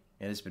rate.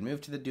 It has been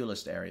moved to the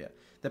duelist area.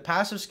 The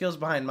passive skills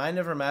behind Mind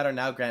Over Matter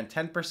now grant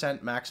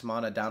 10% max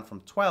mana down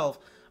from 12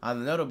 on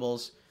the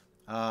notables,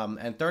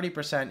 and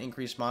 30%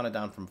 increased mana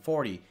down from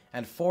 40,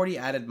 and 40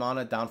 added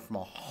mana down from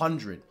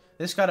 100.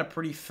 This got a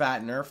pretty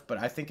fat nerf, but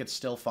I think it's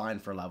still fine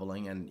for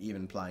leveling and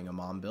even playing a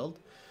mom build.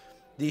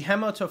 The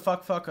Hemo to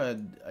Fuck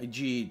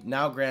G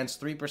now grants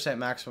 3%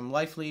 maximum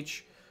life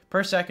leech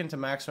per second to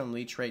maximum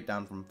leech rate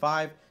down from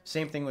 5.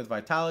 Same thing with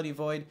Vitality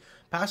Void.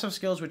 Passive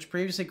skills which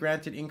previously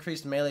granted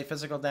increased melee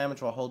physical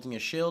damage while holding a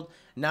shield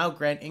now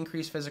grant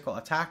increased physical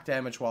attack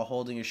damage while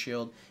holding a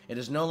shield. It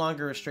is no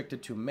longer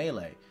restricted to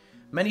melee.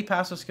 Many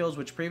passive skills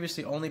which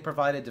previously only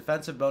provided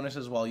defensive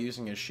bonuses while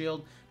using a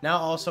shield now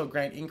also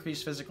grant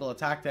increased physical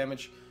attack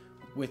damage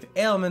with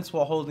ailments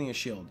while holding a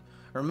shield.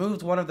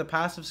 Removed one of the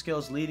passive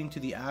skills leading to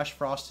the Ash,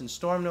 Frost, and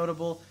Storm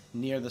notable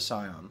near the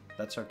Scion.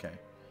 That's okay.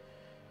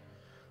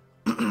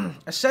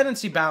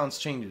 Ascendancy balance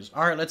changes.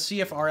 Alright, let's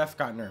see if RF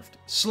got nerfed.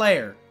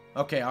 Slayer.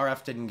 Okay,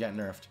 RF didn't get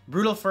nerfed.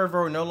 Brutal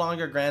Fervor no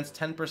longer grants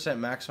 10%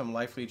 maximum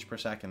life leech per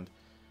second.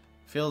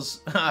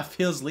 Feels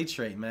leech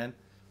rate, man.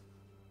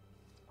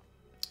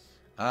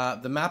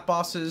 The map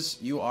bosses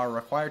you are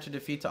required to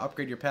defeat to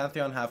upgrade your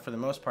Pantheon have for the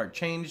most part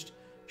changed.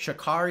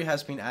 Shikari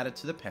has been added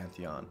to the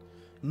Pantheon.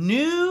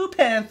 New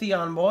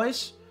Pantheon,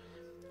 boys!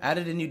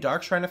 Added a new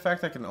Dark Shrine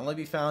effect that can only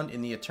be found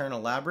in the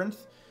Eternal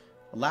Labyrinth.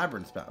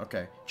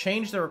 Okay.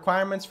 Change the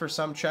requirements for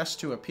some chests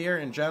to appear.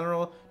 In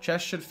general,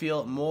 chests should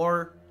feel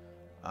more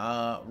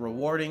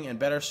rewarding and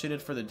better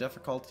suited for the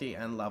difficulty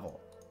and level.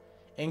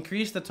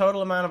 Increase the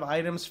total amount of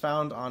items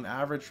found on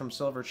average from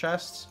silver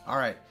chests.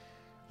 Alright.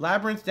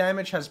 Labyrinth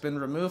damage has been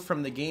removed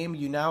from the game.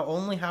 You now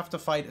only have to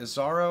fight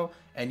Azaro,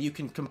 and you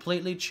can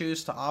completely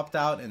choose to opt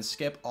out and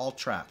skip all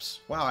traps.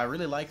 Wow, I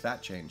really like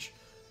that change.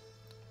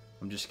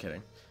 I'm just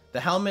kidding. The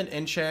helmet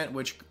enchant,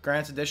 which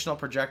grants additional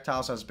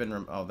projectiles, has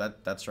been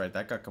that's right,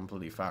 that got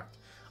completely fucked.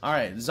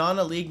 Alright,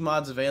 Zana League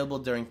mods available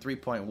during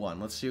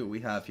 3.1. Let's see what we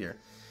have here.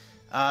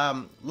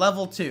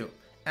 Level 2.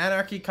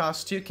 Anarchy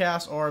costs 2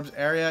 Chaos Orbs.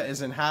 Area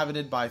is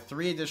inhabited by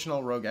 3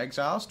 additional Rogue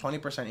Exiles.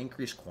 20%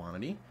 increased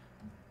quantity.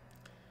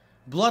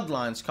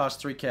 Bloodlines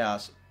cost 3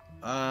 Chaos.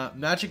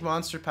 Magic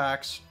Monster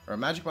Packs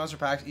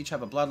each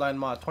have a Bloodline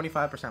mod.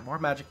 25% more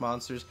Magic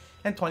Monsters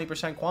and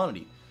 20%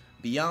 quantity.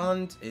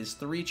 Beyond is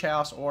 3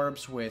 Chaos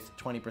Orbs with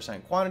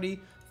 20% quantity.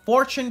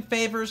 Fortune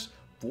favors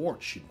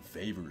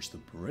the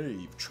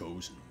brave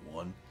chosen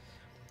one.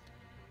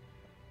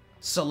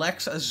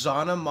 Selects a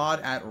Zana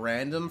mod at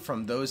random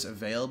from those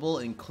available,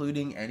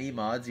 including any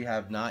mods you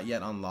have not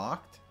yet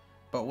unlocked.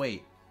 But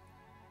wait.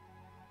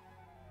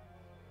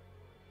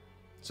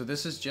 So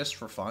this is just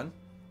for fun?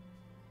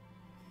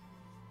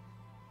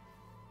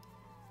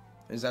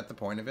 Is that the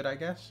point of it, I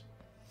guess?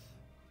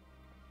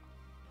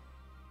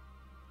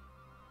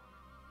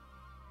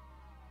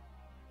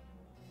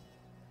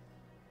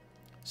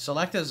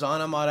 Select a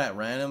Zana mod at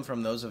random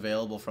from those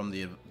available from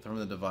the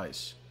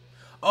device.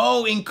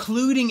 Oh,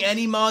 including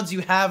any mods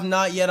you have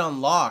not yet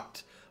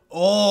unlocked.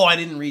 Oh, I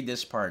didn't read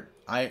this part.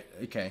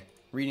 Okay.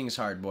 Reading is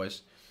hard,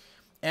 boys.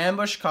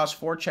 Ambush costs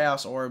 4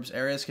 Chaos Orbs.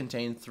 Areas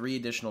contain 3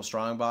 additional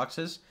Strong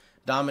Boxes.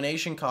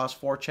 Domination costs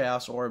 4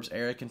 Chaos Orbs.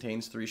 Area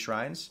contains 3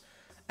 Shrines.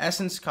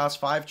 Essence costs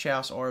 5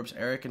 Chaos Orbs.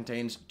 Area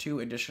contains 2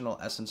 additional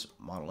Essence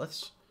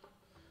Monoliths.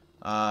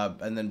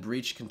 And then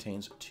Breach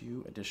contains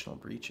 2 additional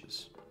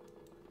Breaches.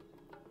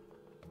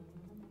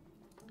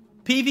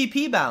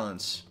 PvP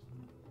balance.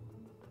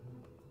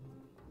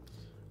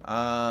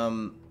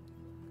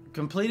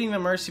 Completing the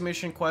Mercy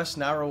Mission quest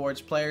now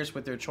rewards players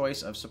with their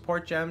choice of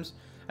support gems,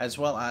 as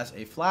well as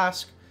a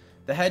flask.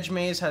 The Hedge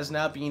Maze has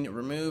now been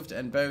removed,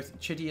 and both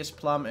Chitius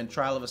Plum and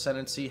Trial of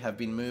Ascendancy have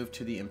been moved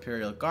to the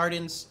Imperial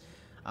Gardens.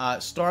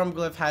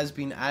 Stormglyph has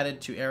been added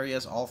to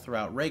areas all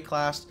throughout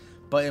Rayclast,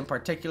 but in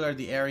particular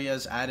the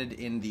areas added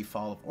in the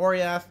Fall of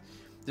Oriath.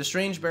 The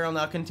Strange Barrel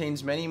now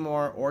contains many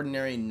more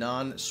ordinary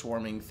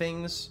non-swarming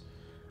things.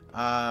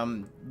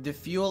 The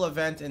fuel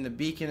event in the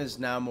beacon is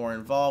now more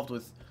involved,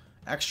 with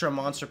extra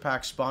monster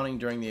packs spawning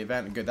during the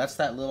event. Good, that's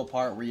that little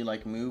part where you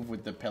like move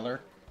with the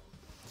pillar.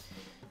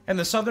 And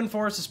the Southern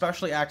Forest,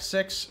 especially Act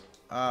 6,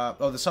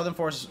 the Southern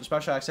Forest,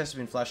 especially Act 6, has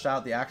been fleshed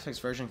out. The Act 6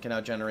 version can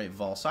now generate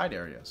Vol side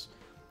areas.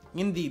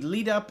 In the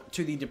lead-up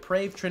to the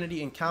Depraved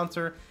Trinity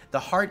encounter, the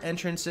heart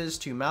entrances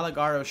to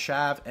Malagaro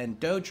Shav and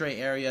Dodre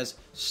areas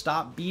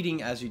stop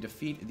beating as you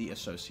defeat the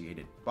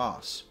associated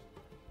boss.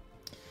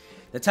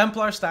 The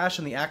Templar stash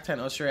in the Act 10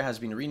 Ossuary has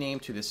been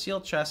renamed to the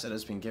Sealed Chest and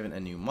has been given a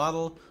new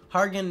model.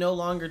 Hargan no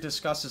longer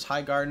discusses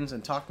High Gardens,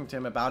 and talking to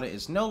him about it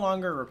is no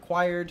longer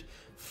required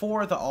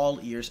for the All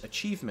Ears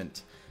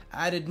achievement.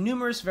 Added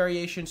numerous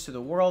variations to the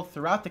world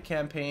throughout the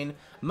campaign.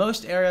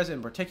 Most areas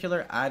in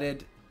particular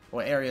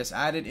areas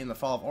added in the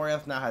Fall of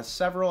Oriath now has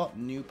several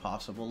new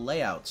possible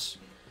layouts.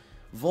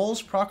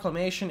 Vol's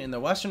Proclamation in the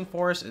Western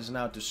Forest is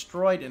now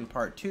destroyed in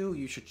Part 2.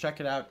 You should check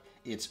it out.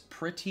 It's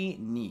pretty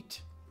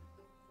neat.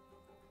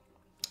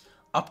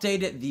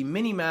 Updated the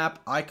minimap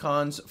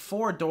icons,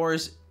 4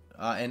 doors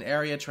and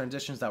area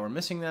transitions that were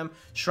missing them.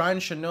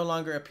 Shrines should no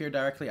longer appear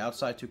directly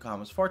outside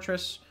Tukama's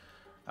fortress.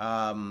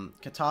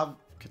 Katava's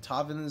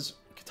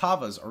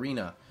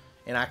Arena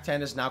in Act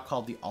 10 is now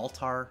called the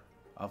Altar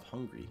of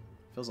Hungry.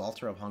 Feels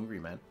Altar of Hungry,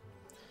 man.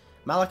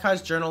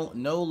 Malachi's journal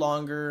no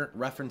longer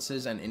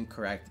references an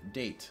incorrect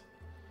date.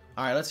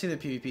 Alright, let's see the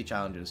PvP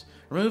challenges.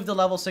 Remove the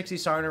level 60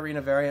 Sarn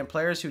Arena variant.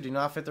 Players who do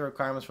not fit the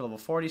requirements for level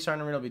 40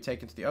 Sarn Arena will be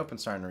taken to the open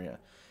Sarn Arena.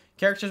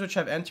 Characters which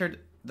have entered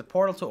the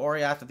portal to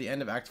Oriath at the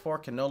end of Act 4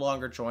 can no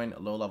longer join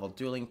low-level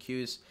dueling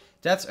queues.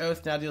 Death's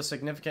Oath now deals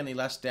significantly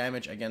less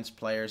damage against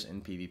players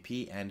in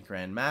PvP and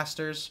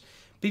Grandmasters.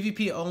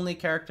 PvP-only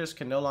characters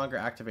can no longer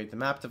activate the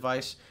map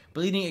device.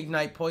 Bleeding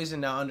Ignite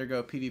Poison now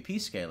undergo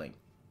PvP scaling.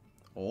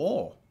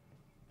 Oh.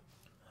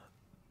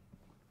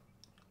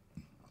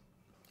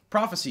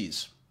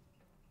 Prophecies.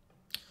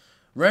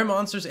 Rare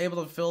monsters able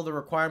to fulfill the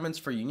requirements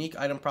for unique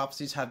item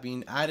prophecies have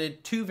been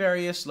added to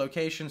various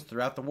locations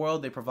throughout the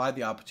world. They provide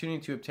the opportunity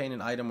to obtain an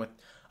item with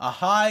a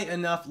high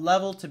enough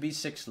level to be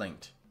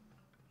 6-linked.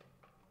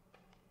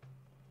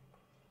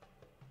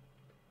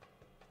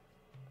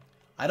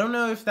 I don't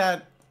know if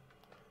that...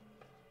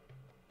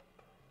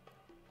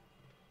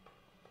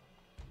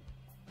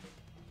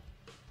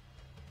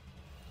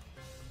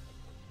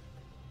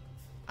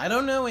 I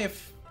don't know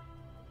if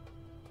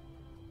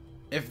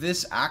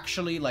this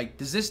actually, like,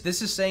 this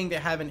is saying they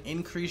have an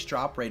increased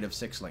drop rate of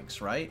 6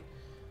 links, right?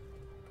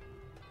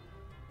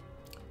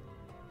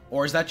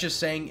 Or is that just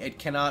saying it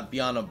cannot be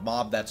on a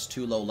mob that's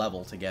too low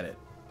level to get it?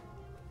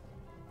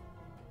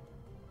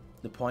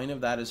 The point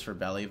of that is for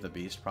Belly of the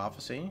Beast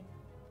prophecy?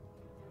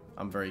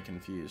 I'm very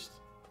confused.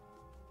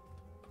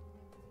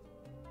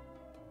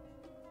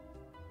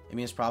 It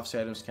means prophecy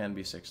items can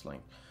be 6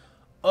 link.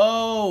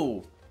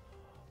 Oh!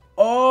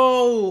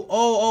 Oh,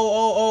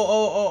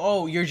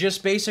 you're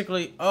just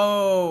basically,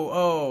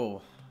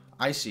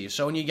 I see.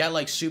 So when you get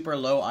like super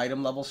low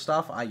item level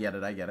stuff, I get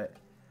it.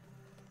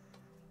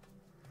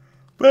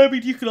 But I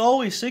mean, you could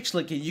always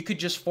 6-link it. You could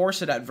just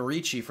force it at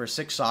Varici for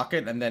 6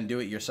 socket and then do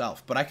it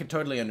yourself. But I could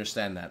totally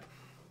understand that.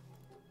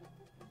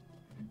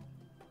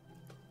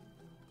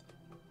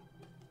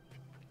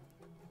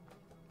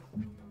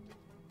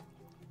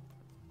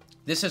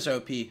 This is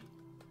OP.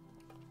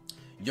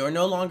 You're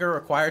no longer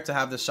required to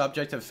have the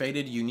subject of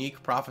Fated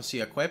Unique Prophecy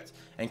equipped,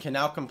 and can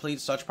now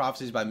complete such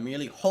prophecies by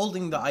merely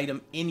holding the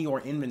item in your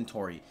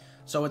inventory.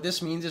 So what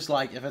this means is,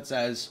 like, if it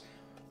says,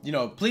 you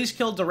know, please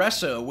kill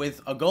Duresso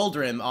with a gold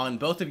rim on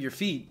both of your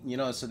feet, you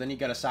know, so then you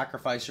gotta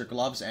sacrifice your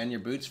gloves and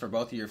your boots for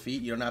both of your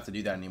feet. You don't have to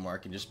do that anymore. It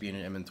can just be in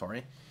your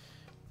inventory.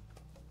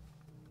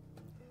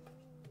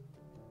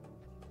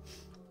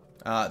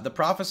 The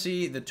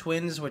prophecy, the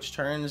twins, which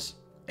turns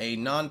a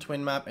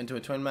non-twin map into a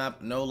twin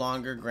map, no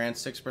longer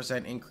grants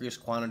 6%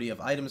 increased quantity of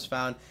items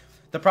found.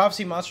 The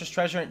prophecy monster's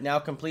treasure now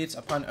completes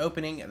upon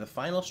opening the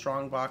final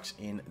strongbox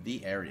in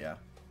the area.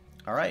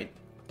 Alright,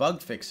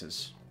 bug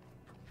fixes.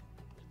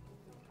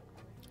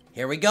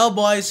 Here we go,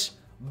 boys.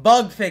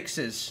 Bug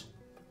fixes.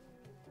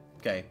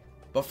 Okay,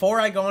 before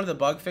I go into the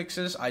bug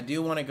fixes, I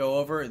do want to go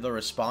over the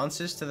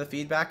responses to the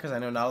feedback, because I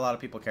know not a lot of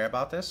people care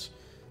about this.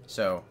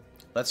 So,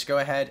 let's go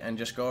ahead and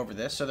just go over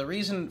this. So the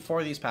reason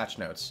for these patch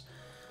notes,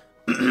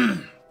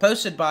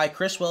 posted by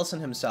Chris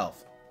Wilson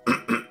himself.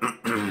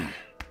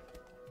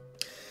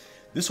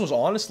 This was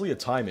honestly a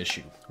time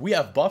issue. We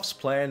have buffs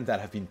planned that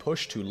have been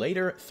pushed to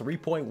later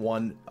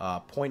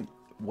 3.1 point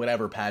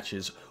whatever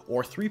patches,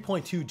 or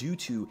 3.2 due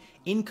to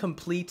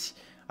incomplete,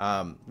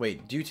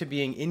 due to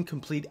being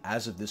incomplete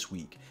as of this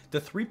week. The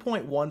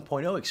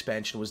 3.1.0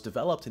 expansion was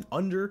developed in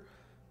under...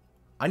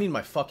 I need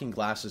my fucking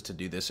glasses to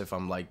do this if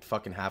I'm like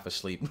fucking half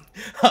asleep.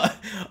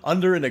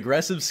 Under an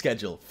aggressive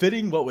schedule,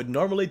 fitting what would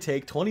normally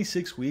take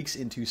 26 weeks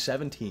into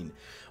 17.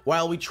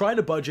 While we try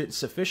to budget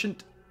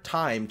sufficient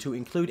time to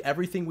include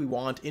everything we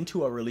want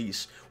into a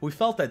release, we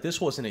felt that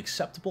this was an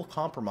acceptable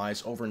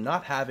compromise over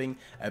not having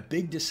a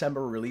big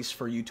December release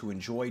for you to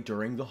enjoy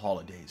during the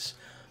holidays.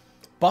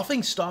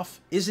 Buffing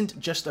stuff isn't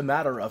just a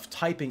matter of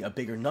typing a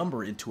bigger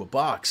number into a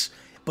box,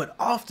 but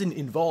often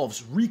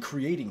involves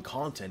recreating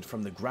content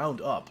from the ground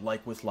up,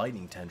 like with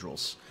lightning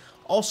tendrils.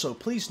 Also,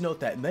 please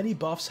note that many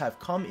buffs have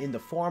come in the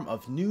form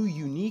of new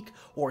unique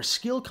or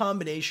skill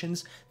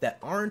combinations that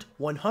aren't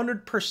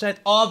 100%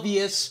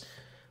 obvious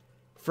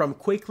from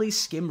quickly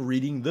skim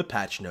reading the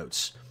patch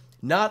notes.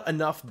 Not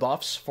enough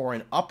buffs for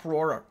an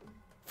unpopular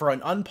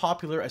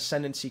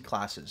ascendancy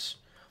classes.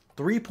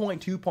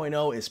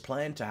 3.2.0 is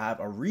planned to have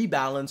a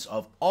rebalance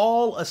of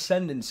all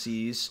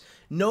ascendancies,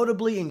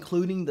 notably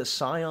including the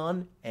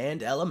Scion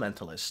and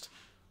Elementalist.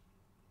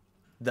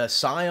 The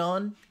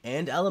Scion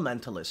and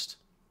Elementalist.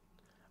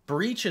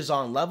 Breach is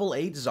on level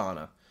 8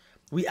 Zana.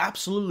 We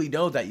absolutely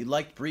know that you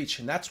liked Breach,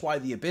 and that's why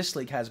the Abyss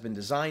League has been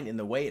designed in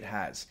the way it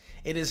has.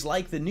 It is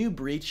like the new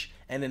Breach,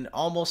 and in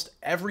almost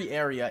every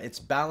area it's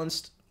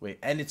balanced...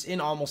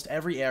 in almost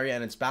every area,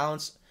 and it's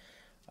balanced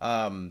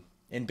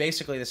in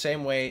basically the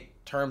same way,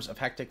 terms of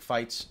hectic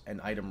fights and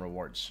item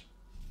rewards.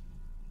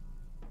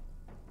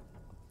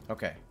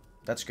 Okay,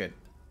 that's good.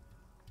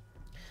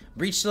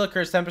 Breach still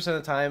occurs 10% of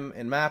the time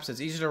in maps. It's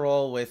easy to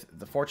roll with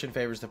the fortune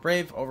favors the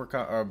brave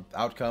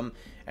outcome,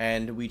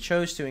 and we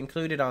chose to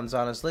include it on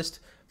Zana's list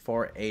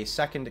for a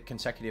second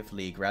consecutive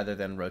league rather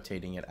than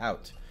rotating it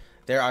out.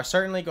 There are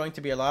certainly going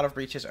to be a lot of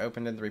breaches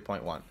opened in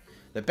 3.1.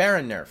 The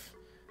Baron nerf.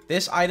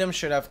 This item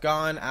should have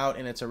gone out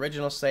in its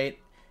original state.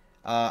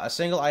 A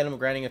single item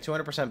granting a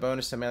 200%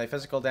 bonus to melee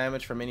physical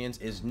damage for minions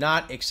is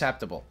not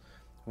acceptable.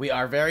 We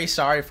are very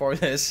sorry for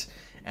this,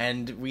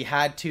 and we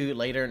had to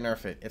later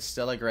nerf it. It's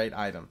still a great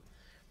item.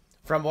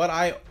 From what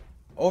I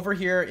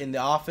overhear in the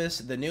office,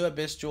 the new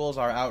Abyss Jewels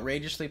are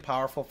outrageously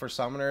powerful for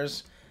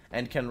summoners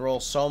and can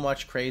roll so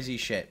much crazy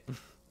shit.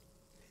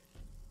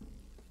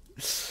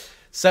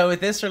 So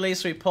with this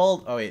release we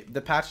pulled... Oh wait,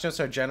 the patch notes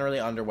are generally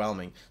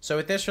underwhelming. So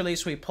with this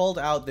release we pulled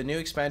out the new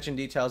expansion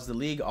details, the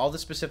league, all the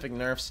specific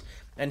nerfs,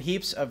 and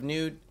heaps of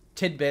new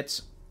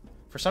tidbits.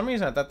 For some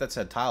reason I thought that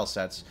said tile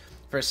sets.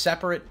 For a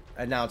separate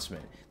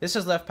announcement. This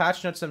has left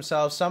patch notes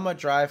themselves somewhat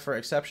dry for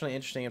exceptionally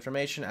interesting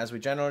information, as we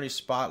generally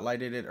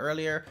spotlighted it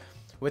earlier,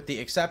 with the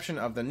exception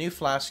of the new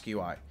Flask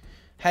UI.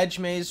 Hedge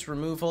maze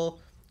removal,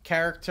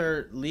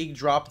 character, league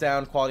drop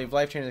down, quality of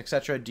life changes,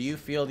 etc. Do you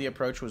feel the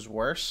approach was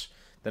worse?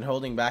 than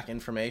holding back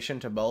information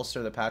to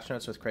bolster the patch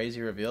notes with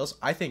crazy reveals.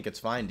 I think it's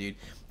fine, dude.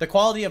 The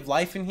quality of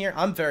life in here,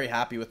 I'm very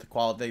happy with the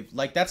quality.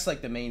 Like, that's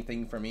like the main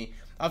thing for me.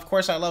 Of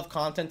course, I love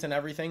content and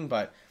everything,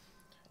 but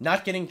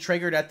not getting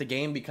triggered at the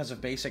game because of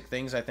basic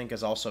things, I think,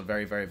 is also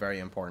very, very, very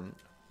important.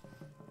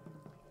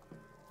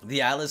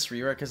 The Atlas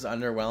rework is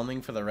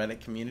underwhelming for the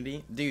Reddit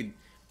community. Dude,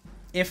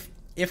 if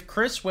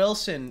Chris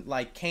Wilson,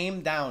 like,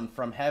 came down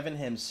from heaven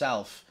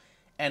himself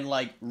and,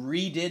 like,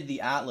 redid the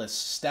Atlas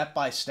step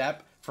by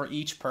step for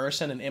each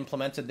person and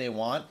implemented they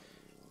want,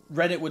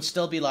 Reddit would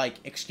still be like,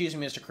 excuse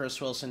me, Mr. Chris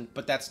Wilson,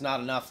 but that's not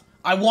enough.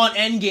 I want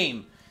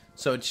endgame.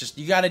 So it's just,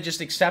 you gotta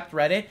just accept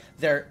Reddit.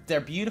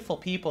 They're beautiful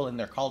people in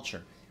their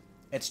culture.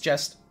 It's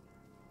just,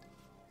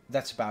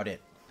 that's about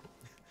it.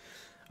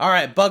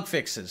 Alright, bug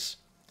fixes.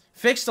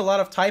 Fixed a lot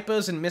of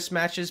typos and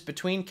mismatches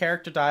between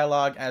character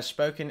dialogue as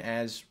spoken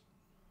and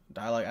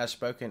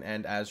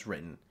as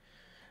written.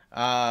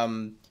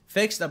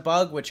 Fixed a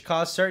bug which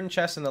caused certain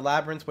chests in the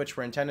labyrinth which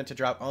were intended to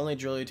drop only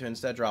jewelry to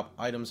instead drop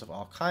items of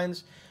all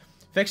kinds.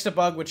 Fixed a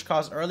bug which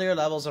caused earlier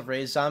levels of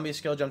raised zombie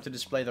skill jump to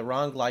display the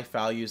wrong life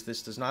values.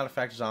 This does not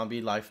affect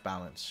zombie life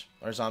balance.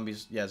 Or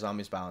zombies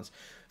balance.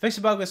 Fixed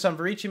a bug with some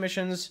Varici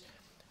missions.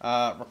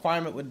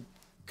 Requirement would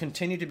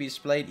continue to be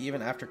displayed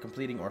even after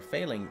completing or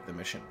failing the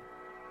mission.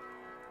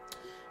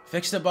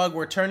 Fixed a bug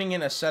where turning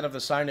in a set of the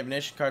signed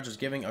ignition cards was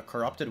giving a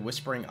corrupted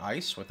whispering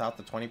ice without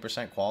the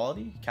 20%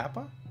 quality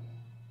kappa.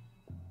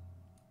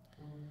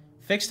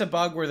 Fixed a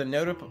bug where the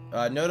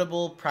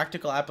notable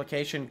practical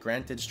application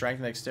granted strength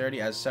and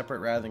dexterity as separate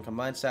rather than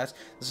combined stats.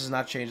 This does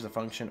not change the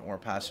function or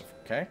passive,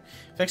 okay?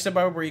 Fixed a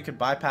bug where you could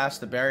bypass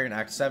the barrier in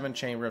Act 7,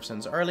 chain rift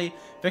ends early.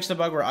 Fixed a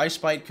bug where Ice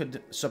Bite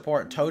could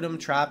support totem,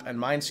 trap, and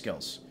mine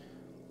skills,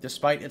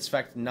 despite its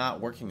effect not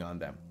working on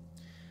them.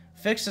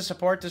 Fixed the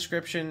support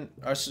description,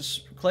 or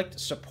clicked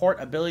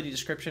support ability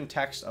description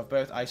text of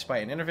both Ice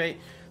Bite and Innervate.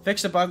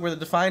 Fixed a bug where the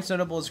Defiance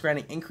notable is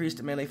granting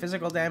increased melee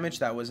physical damage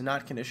that was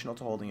not conditional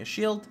to holding a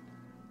shield.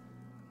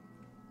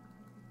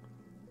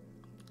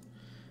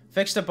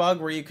 Fixed a bug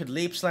where you could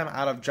leap slam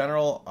out of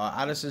General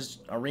Addis's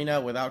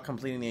arena without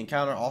completing the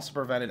encounter. Also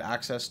prevented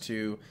access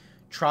to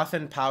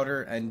Trothin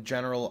Powder and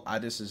General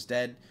Addis's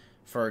Dead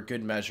for a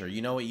good measure.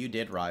 You know what you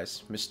did,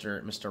 Rise,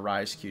 Mr.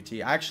 Rise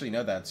QT. I actually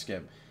know that,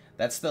 Skip.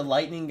 That's the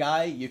lightning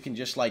guy. You can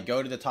just, like,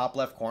 go to the top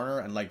left corner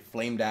and, like,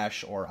 flame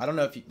dash, or I don't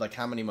know if you, like,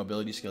 how many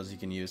mobility skills you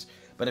can use,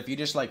 but if you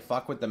just, like,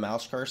 fuck with the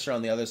mouse cursor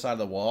on the other side of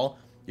the wall,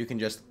 you can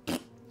just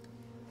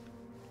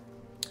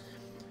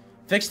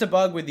fixed a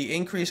bug with the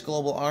increased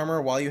global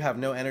armor while you have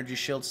no energy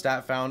shield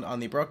stat found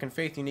on the Broken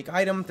Faith unique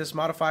item. This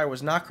modifier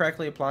was not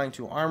correctly applying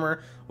to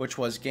armor, which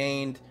was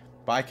gained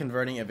by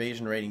converting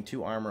evasion rating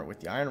to armor with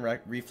the Iron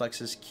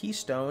Reflexes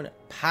Keystone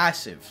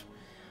passive.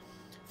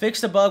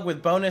 Fixed a bug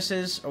with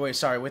bonuses,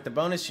 with the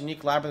bonus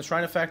unique labyrinth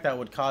shrine effect that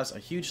would cause a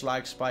huge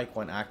lag spike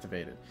when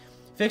activated.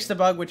 Fixed a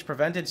bug which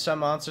prevented some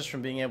monsters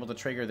from being able to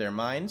trigger their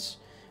mines.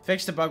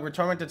 Fixed a bug where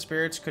tormented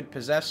spirits could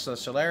possess the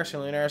Solaris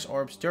and Lunaris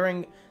orbs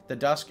during the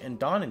Dusk and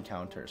Dawn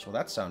encounters. Well,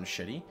 that sounds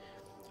shitty.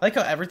 I like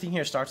how everything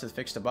here starts with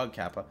fixed a bug,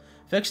 Kappa.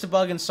 Fixed a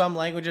bug in some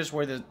languages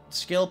where the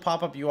skill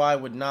pop-up UI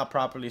would not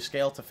properly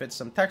scale to fit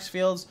some text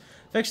fields.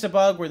 Fixed a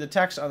bug where the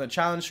text on the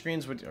challenge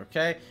screens would...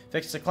 Okay.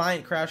 Fixed a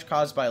client crash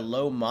caused by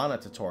low mana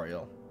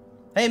tutorial.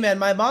 Hey man,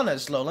 my mana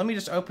is low. Let me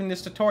just open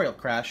this tutorial,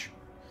 crash.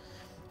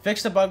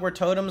 Fixed a bug where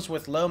totems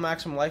with low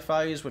maximum life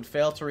values would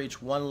fail to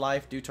reach 1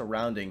 life due to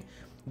rounding,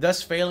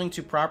 thus failing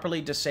to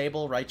properly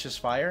disable Righteous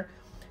Fire.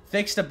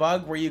 Fixed a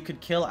bug where you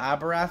could kill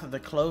Abarath, the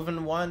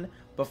Cloven One,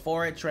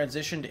 before it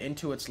transitioned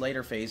into its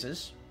later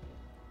phases.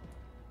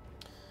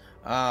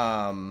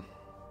 I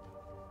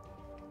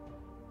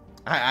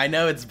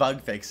know it's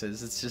bug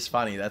fixes. It's just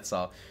funny, that's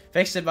all.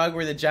 Fixed a bug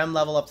where the gem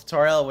level up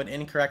tutorial would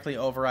incorrectly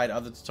override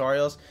other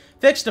tutorials.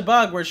 Fixed a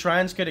bug where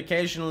shrines could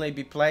occasionally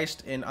be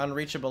placed in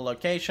unreachable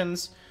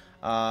locations.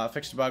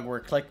 Fixed a bug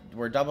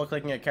where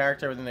double-clicking a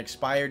character with an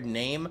expired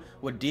name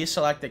would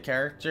deselect the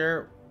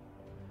character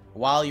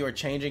while you are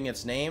changing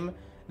its name.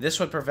 This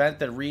would prevent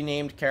the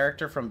renamed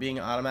character from being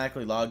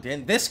automatically logged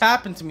in. This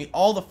happened to me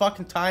all the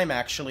fucking time,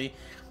 actually.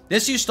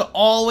 This used to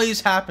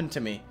always happen to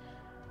me.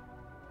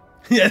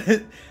 Yeah,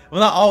 well,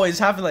 not always.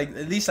 Happened like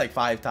at least like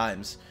 5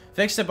 times.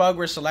 Fixed a bug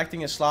where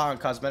selecting a slot on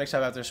cosmetics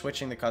tab after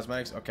switching the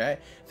cosmetics. Okay.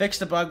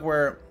 Fixed a bug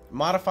where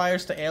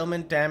modifiers to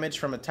ailment damage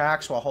from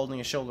attacks while holding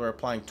a shield were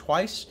applying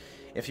twice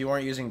if you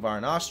weren't using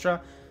Var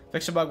Nostra.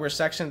 Fixed a bug where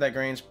section that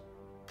grants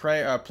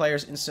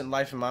players instant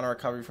life and mana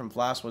recovery from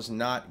Blast was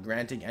not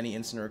granting any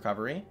instant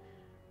recovery.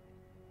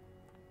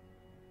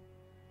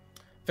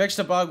 Fixed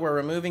a bug where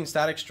removing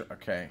static...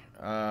 Okay.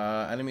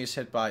 Enemies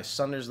hit by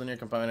Sunder's linear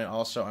component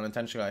also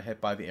unintentionally got hit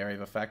by the area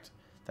of effect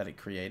that it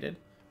created.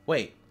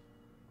 Wait.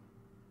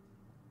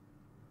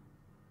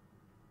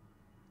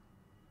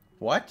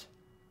 What?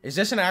 Is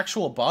this an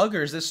actual bug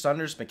or is this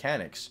Sunder's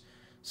mechanics?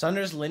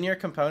 Sunder's linear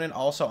component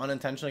also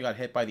unintentionally got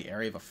hit by the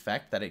area of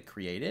effect that it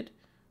created?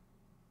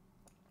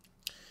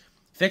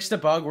 Fixed a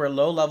bug where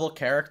low-level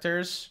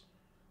characters...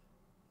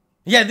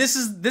 Yeah, this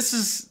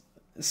is...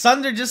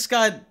 Sunder just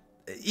got...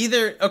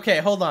 Either... Okay,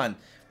 hold on.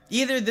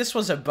 Either this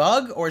was a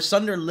bug or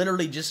Sunder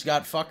literally just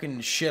got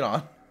fucking shit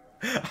on.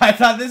 I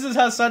thought this is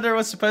how Sunder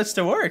was supposed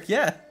to work,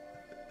 yeah.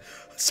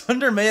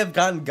 Sunder may have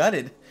gotten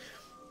gutted.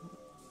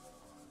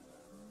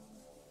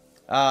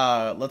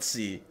 Let's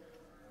see.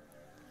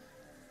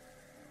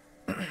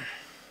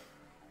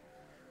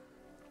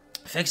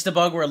 Fix the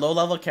bug where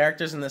low-level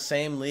characters in the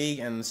same league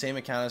and the same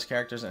account as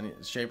characters in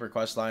shape or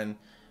questline.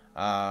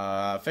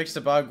 Fix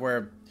the bug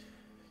where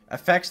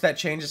effects that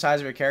change the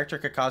size of your character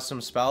could cause some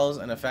spells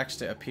and effects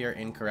to appear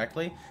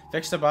incorrectly.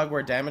 Fix the bug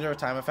where damage or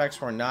time effects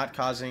were not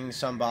causing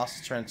some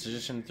bosses to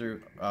transition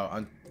through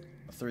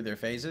their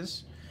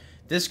phases.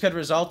 This could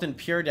result in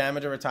pure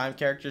damage over time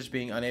characters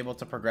being unable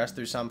to progress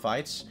through some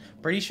fights.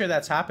 Pretty sure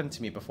that's happened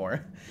to me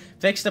before.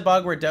 Fix the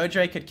bug where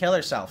Dodre could kill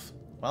herself.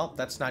 Well,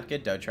 that's not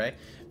good, Dodre.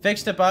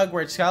 Fix the bug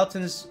where a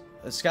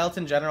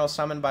skeleton general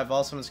summoned by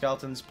Volsum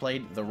skeletons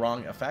played the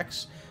wrong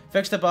effects.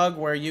 Fix the bug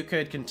where you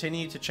could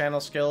continue to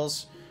channel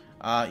skills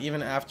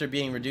even after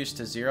being reduced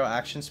to 0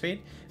 action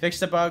speed. Fix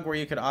the bug where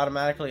you could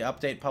automatically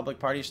update public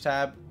parties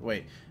tab.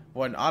 Wait,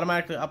 when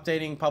automatically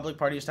updating public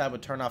parties tab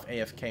would turn off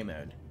AFK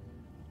mode.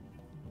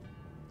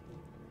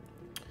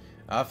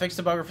 Fix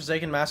the bug where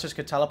Forsaken Masters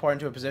could teleport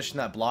into a position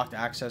that blocked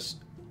access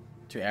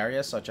to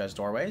areas such as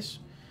doorways.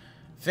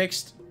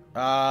 Fixed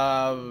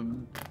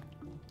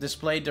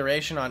displayed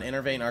duration on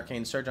Innervate and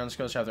Arcane Surge on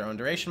skills to have their own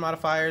duration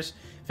modifiers.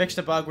 Fixed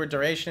a bug where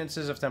duration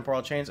instances of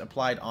temporal chains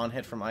applied on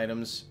hit from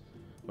items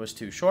was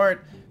too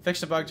short.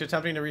 Fixed a bug to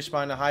attempting to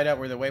respawn a hideout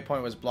where the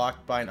waypoint was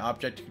blocked by an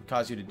object that could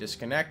cause you to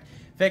disconnect.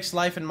 Fixed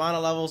life and mana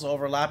levels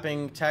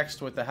overlapping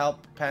text with the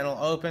help panel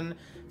open.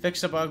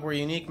 Fixed a bug where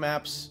unique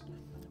maps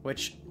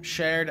which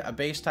shared a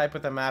base type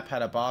with a map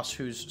had a boss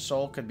whose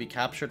soul could be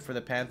captured for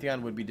the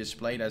Pantheon would be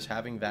displayed as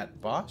having that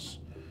boss.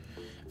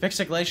 Fix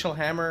a glacial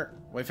hammer.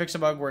 Fix a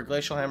bug where a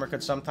glacial hammer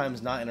could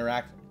sometimes not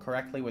interact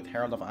correctly with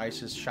Herald of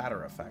Ice's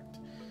shatter effect.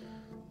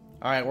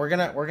 All right, we're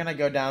gonna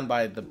go down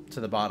to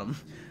the bottom.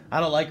 I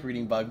don't like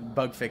reading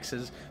bug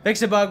fixes.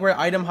 Fix a bug where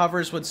item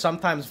hovers would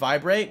sometimes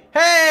vibrate.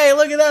 Hey,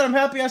 look at that! I'm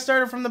happy I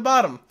started from the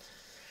bottom.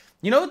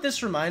 You know what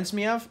this reminds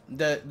me of?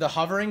 The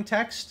hovering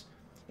text.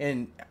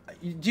 And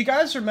do you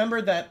guys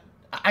remember that?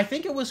 I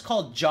think it was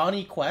called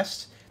Johnny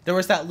Quest. There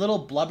was that little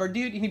blubber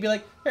dude, and he'd be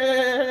like,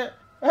 I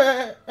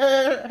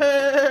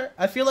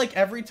feel like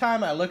every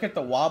time I look at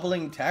the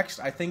wobbling text,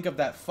 I think of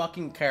that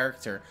fucking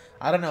character.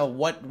 I don't know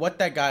what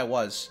that guy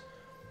was.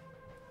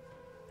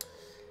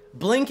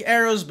 Blink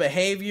Arrow's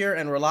behavior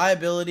and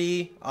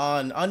reliability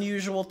on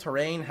unusual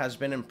terrain has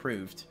been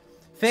improved.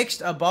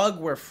 Fixed a bug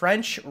where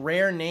French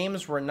rare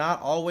names were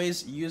not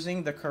always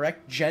using the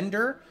correct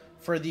gender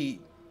for the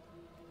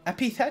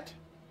epithet.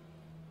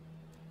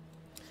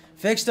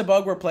 Fixed a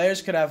bug where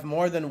players could have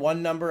more than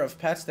one number of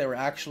pets they were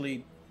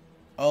actually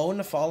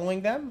own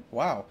following them.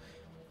 Wow.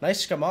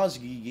 Nice skamaz,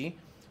 Gigi.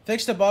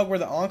 Fixed a bug where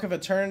the Ankh of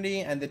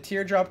Eternity and the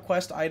Teardrop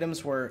quest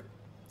items were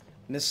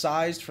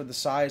misized for the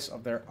size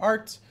of their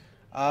art.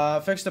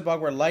 Fixed a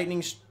bug where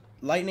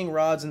lightning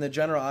rods in the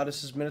General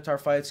Odyssey's Minotaur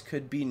fights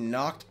could be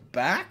knocked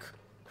back.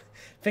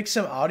 Fixed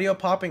some audio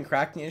popping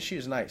cracking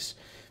issues. Nice.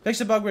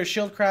 Fixed a bug where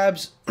shield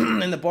crabs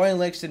in the boiling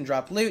lakes didn't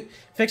drop loot.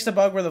 Fixed a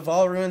bug where the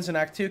Vol ruins in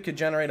Act 2 could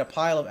generate a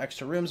pile of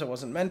extra rooms that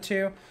wasn't meant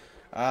to.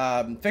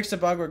 Fixed a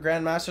bug where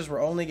Grandmasters were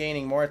only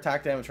gaining more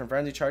attack damage from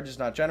frenzy charges,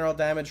 not general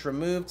damage.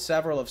 Removed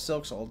several of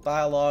Silk's old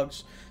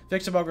dialogues.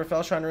 Fixed a bug where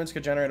Fellshrine ruins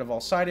could generate a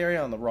Vol side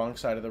area on the wrong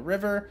side of the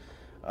river.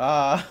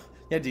 Yeah,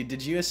 dude,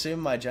 did you assume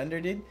my gender,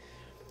 dude?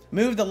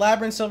 Moved the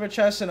Labyrinth silver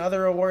chests and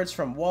other rewards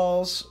from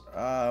walls.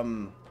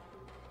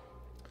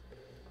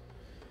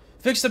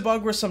 Fixed a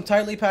bug where some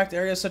tightly packed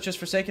areas such as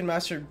Forsaken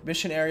Master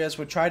mission areas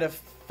would try and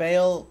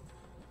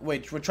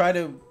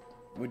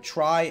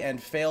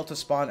fail to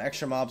spawn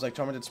extra mobs like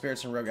Tormented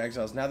Spirits and Rogue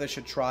Exiles. Now they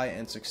should try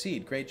and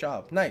succeed. Great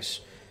job. Nice.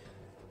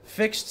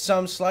 Fixed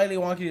some slightly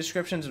wonky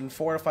descriptions and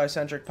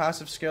Fortify-centric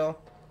passive skill.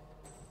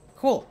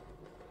 Cool.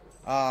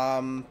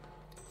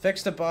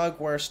 Fixed a bug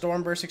where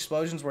Stormburst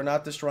explosions were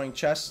not destroying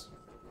chests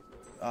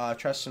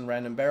and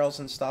random barrels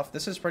and stuff.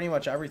 This is pretty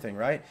much everything,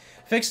 right?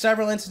 Fixed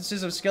several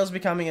instances of skills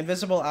becoming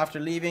invisible after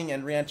leaving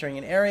and re-entering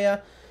an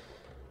area.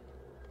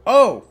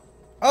 Oh!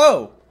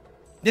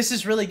 This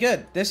is really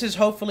good. This is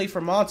hopefully for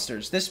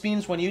monsters. This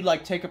means when you,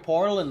 like, take a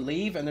portal and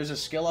leave and there's a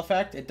skill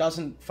effect, it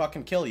doesn't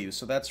fucking kill you,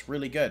 so that's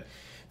really good.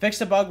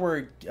 Fixed a bug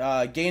where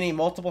gaining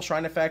multiple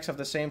shrine effects of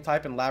the same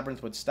type in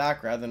Labyrinth would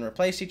stack rather than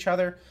replace each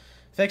other.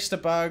 Fixed a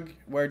bug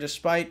where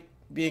despite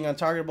being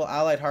untargetable,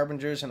 allied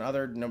harbingers and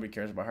other... Nobody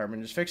cares about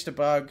harbingers. Fixed a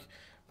bug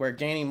where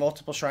gaining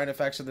multiple shrine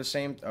effects of the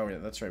same... Oh, yeah,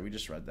 that's right. We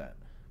just read that.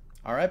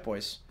 All right,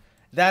 boys.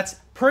 That's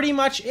pretty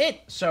much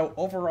it. So,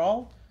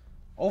 overall,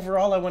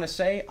 I want to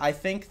say I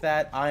think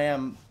that I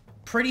am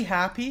pretty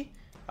happy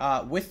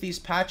with these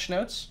patch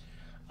notes.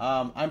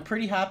 I'm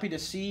pretty happy to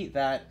see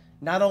that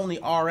not only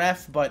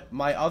RF, but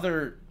my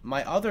other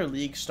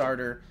league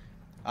starter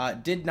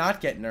did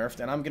not get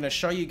nerfed. And I'm going to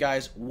show you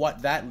guys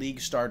what that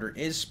league starter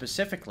is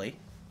specifically.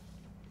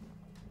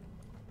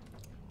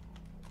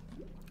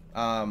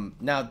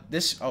 Now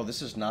this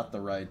is not the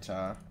right,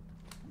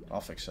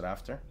 I'll fix it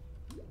after.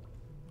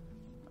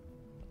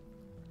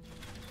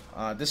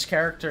 This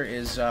character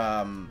is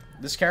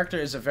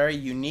a very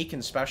unique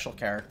and special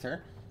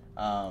character.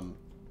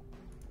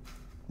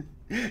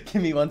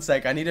 Give me 1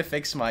 sec. I need to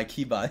fix my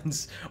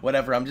keybinds.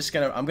 Whatever. I'm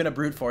gonna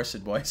brute force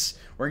it, boys.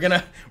 We're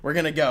gonna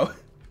go.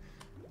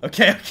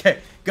 Okay.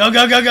 Go.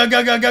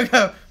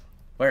 Go.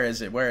 Where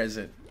is it? Where is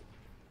it?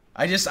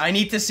 I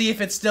need to see if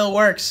it still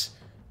works.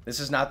 This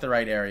is not the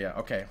right area.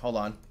 Okay, hold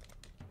on.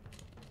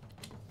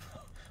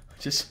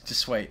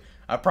 Just wait.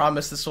 I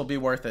promise this will be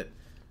worth it.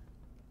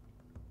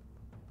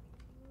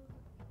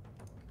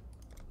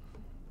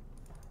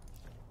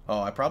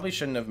 Oh, I probably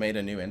shouldn't have made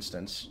a new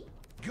instance.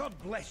 God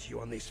bless you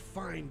on this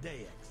fine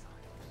day, Exile.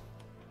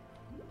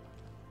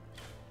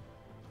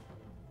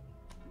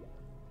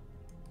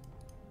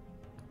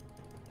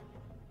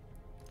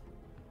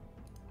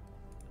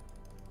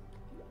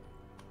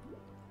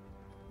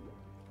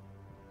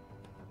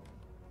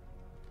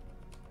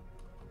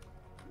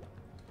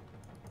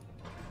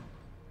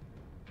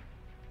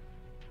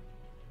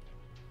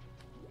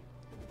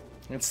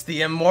 It's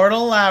the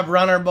Immortal Lab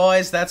Runner,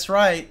 boys. That's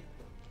right.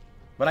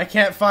 But I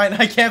can't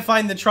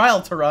find the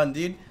trial to run,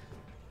 dude.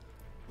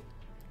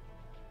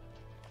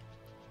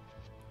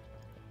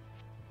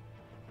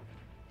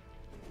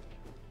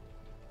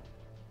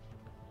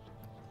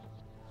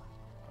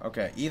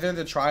 Okay, either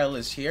the trial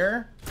is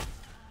here.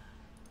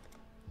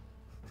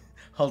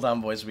 Hold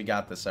on, boys. We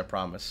got this, I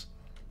promise.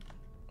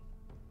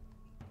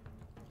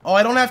 Oh,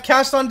 I don't have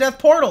Cast on Death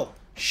Portal.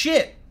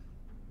 Shit.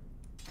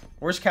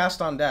 Where's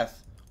Cast on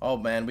Death? Oh,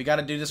 man. We got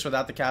to do this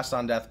without the Cast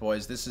on Death,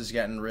 boys. This is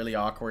getting really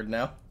awkward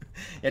now.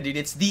 Yeah, dude.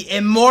 It's the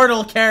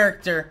immortal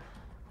character.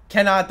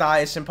 Cannot die.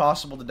 It's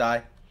impossible to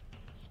die.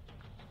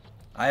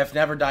 I have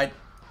never died.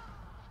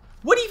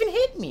 What even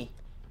hit me?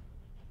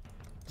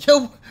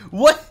 Yo,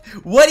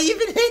 what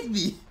even hit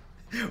me?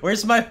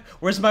 Where's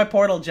my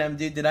portal gem,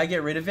 dude? Did I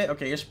get rid of it?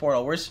 Okay, here's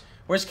portal.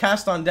 Where's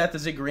Cast on Death?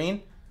 Is it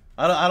green?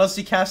 I don't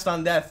see Cast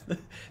on Death.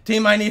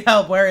 Team, I need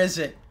help. Where is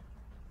it?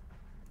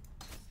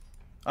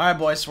 All right,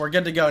 boys, we're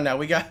good to go now.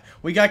 We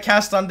got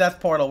Cast on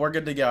Death portal. We're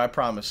good to go. I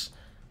promise.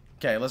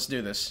 Okay, let's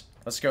do this.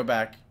 Let's go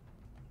back.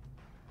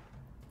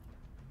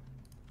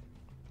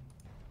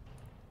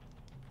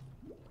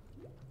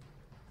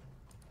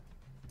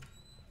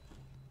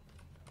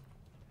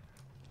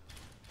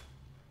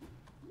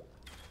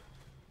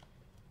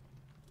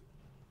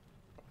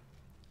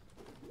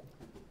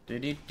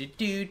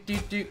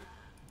 Do.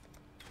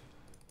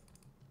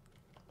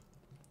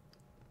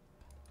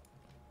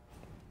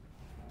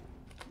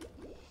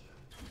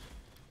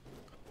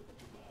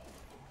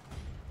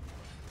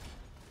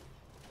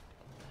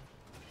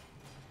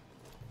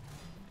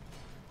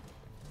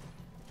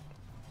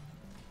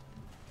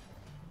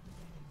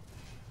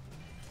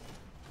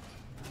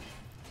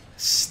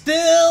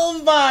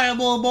 Still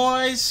viable,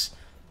 boys.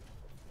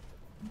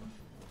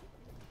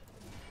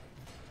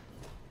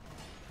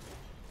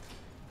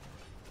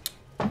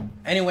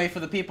 Anyway, for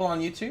the people on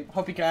YouTube,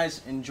 hope you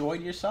guys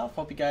enjoyed yourself.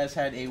 Hope you guys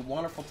had a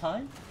wonderful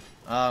time.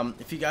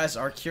 If you guys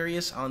are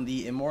curious on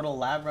the Immortal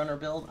Lab Runner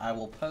build, I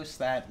will post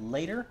that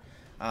later.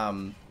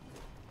 But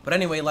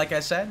anyway, like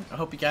I said, I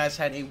hope you guys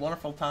had a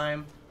wonderful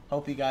time.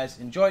 Hope you guys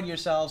enjoyed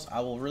yourselves.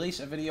 I will release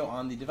a video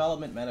on the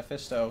development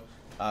manifesto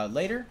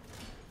later.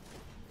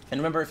 And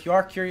remember, if you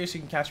are curious,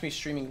 you can catch me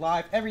streaming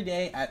live every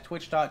day at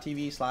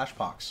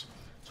twitch.tv/Pohx. So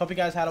hope you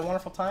guys had a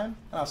wonderful time,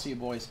 and I'll see you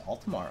boys all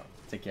tomorrow.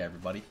 Take care,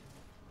 everybody.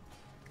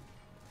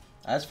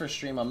 As for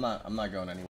stream, I'm not going anywhere.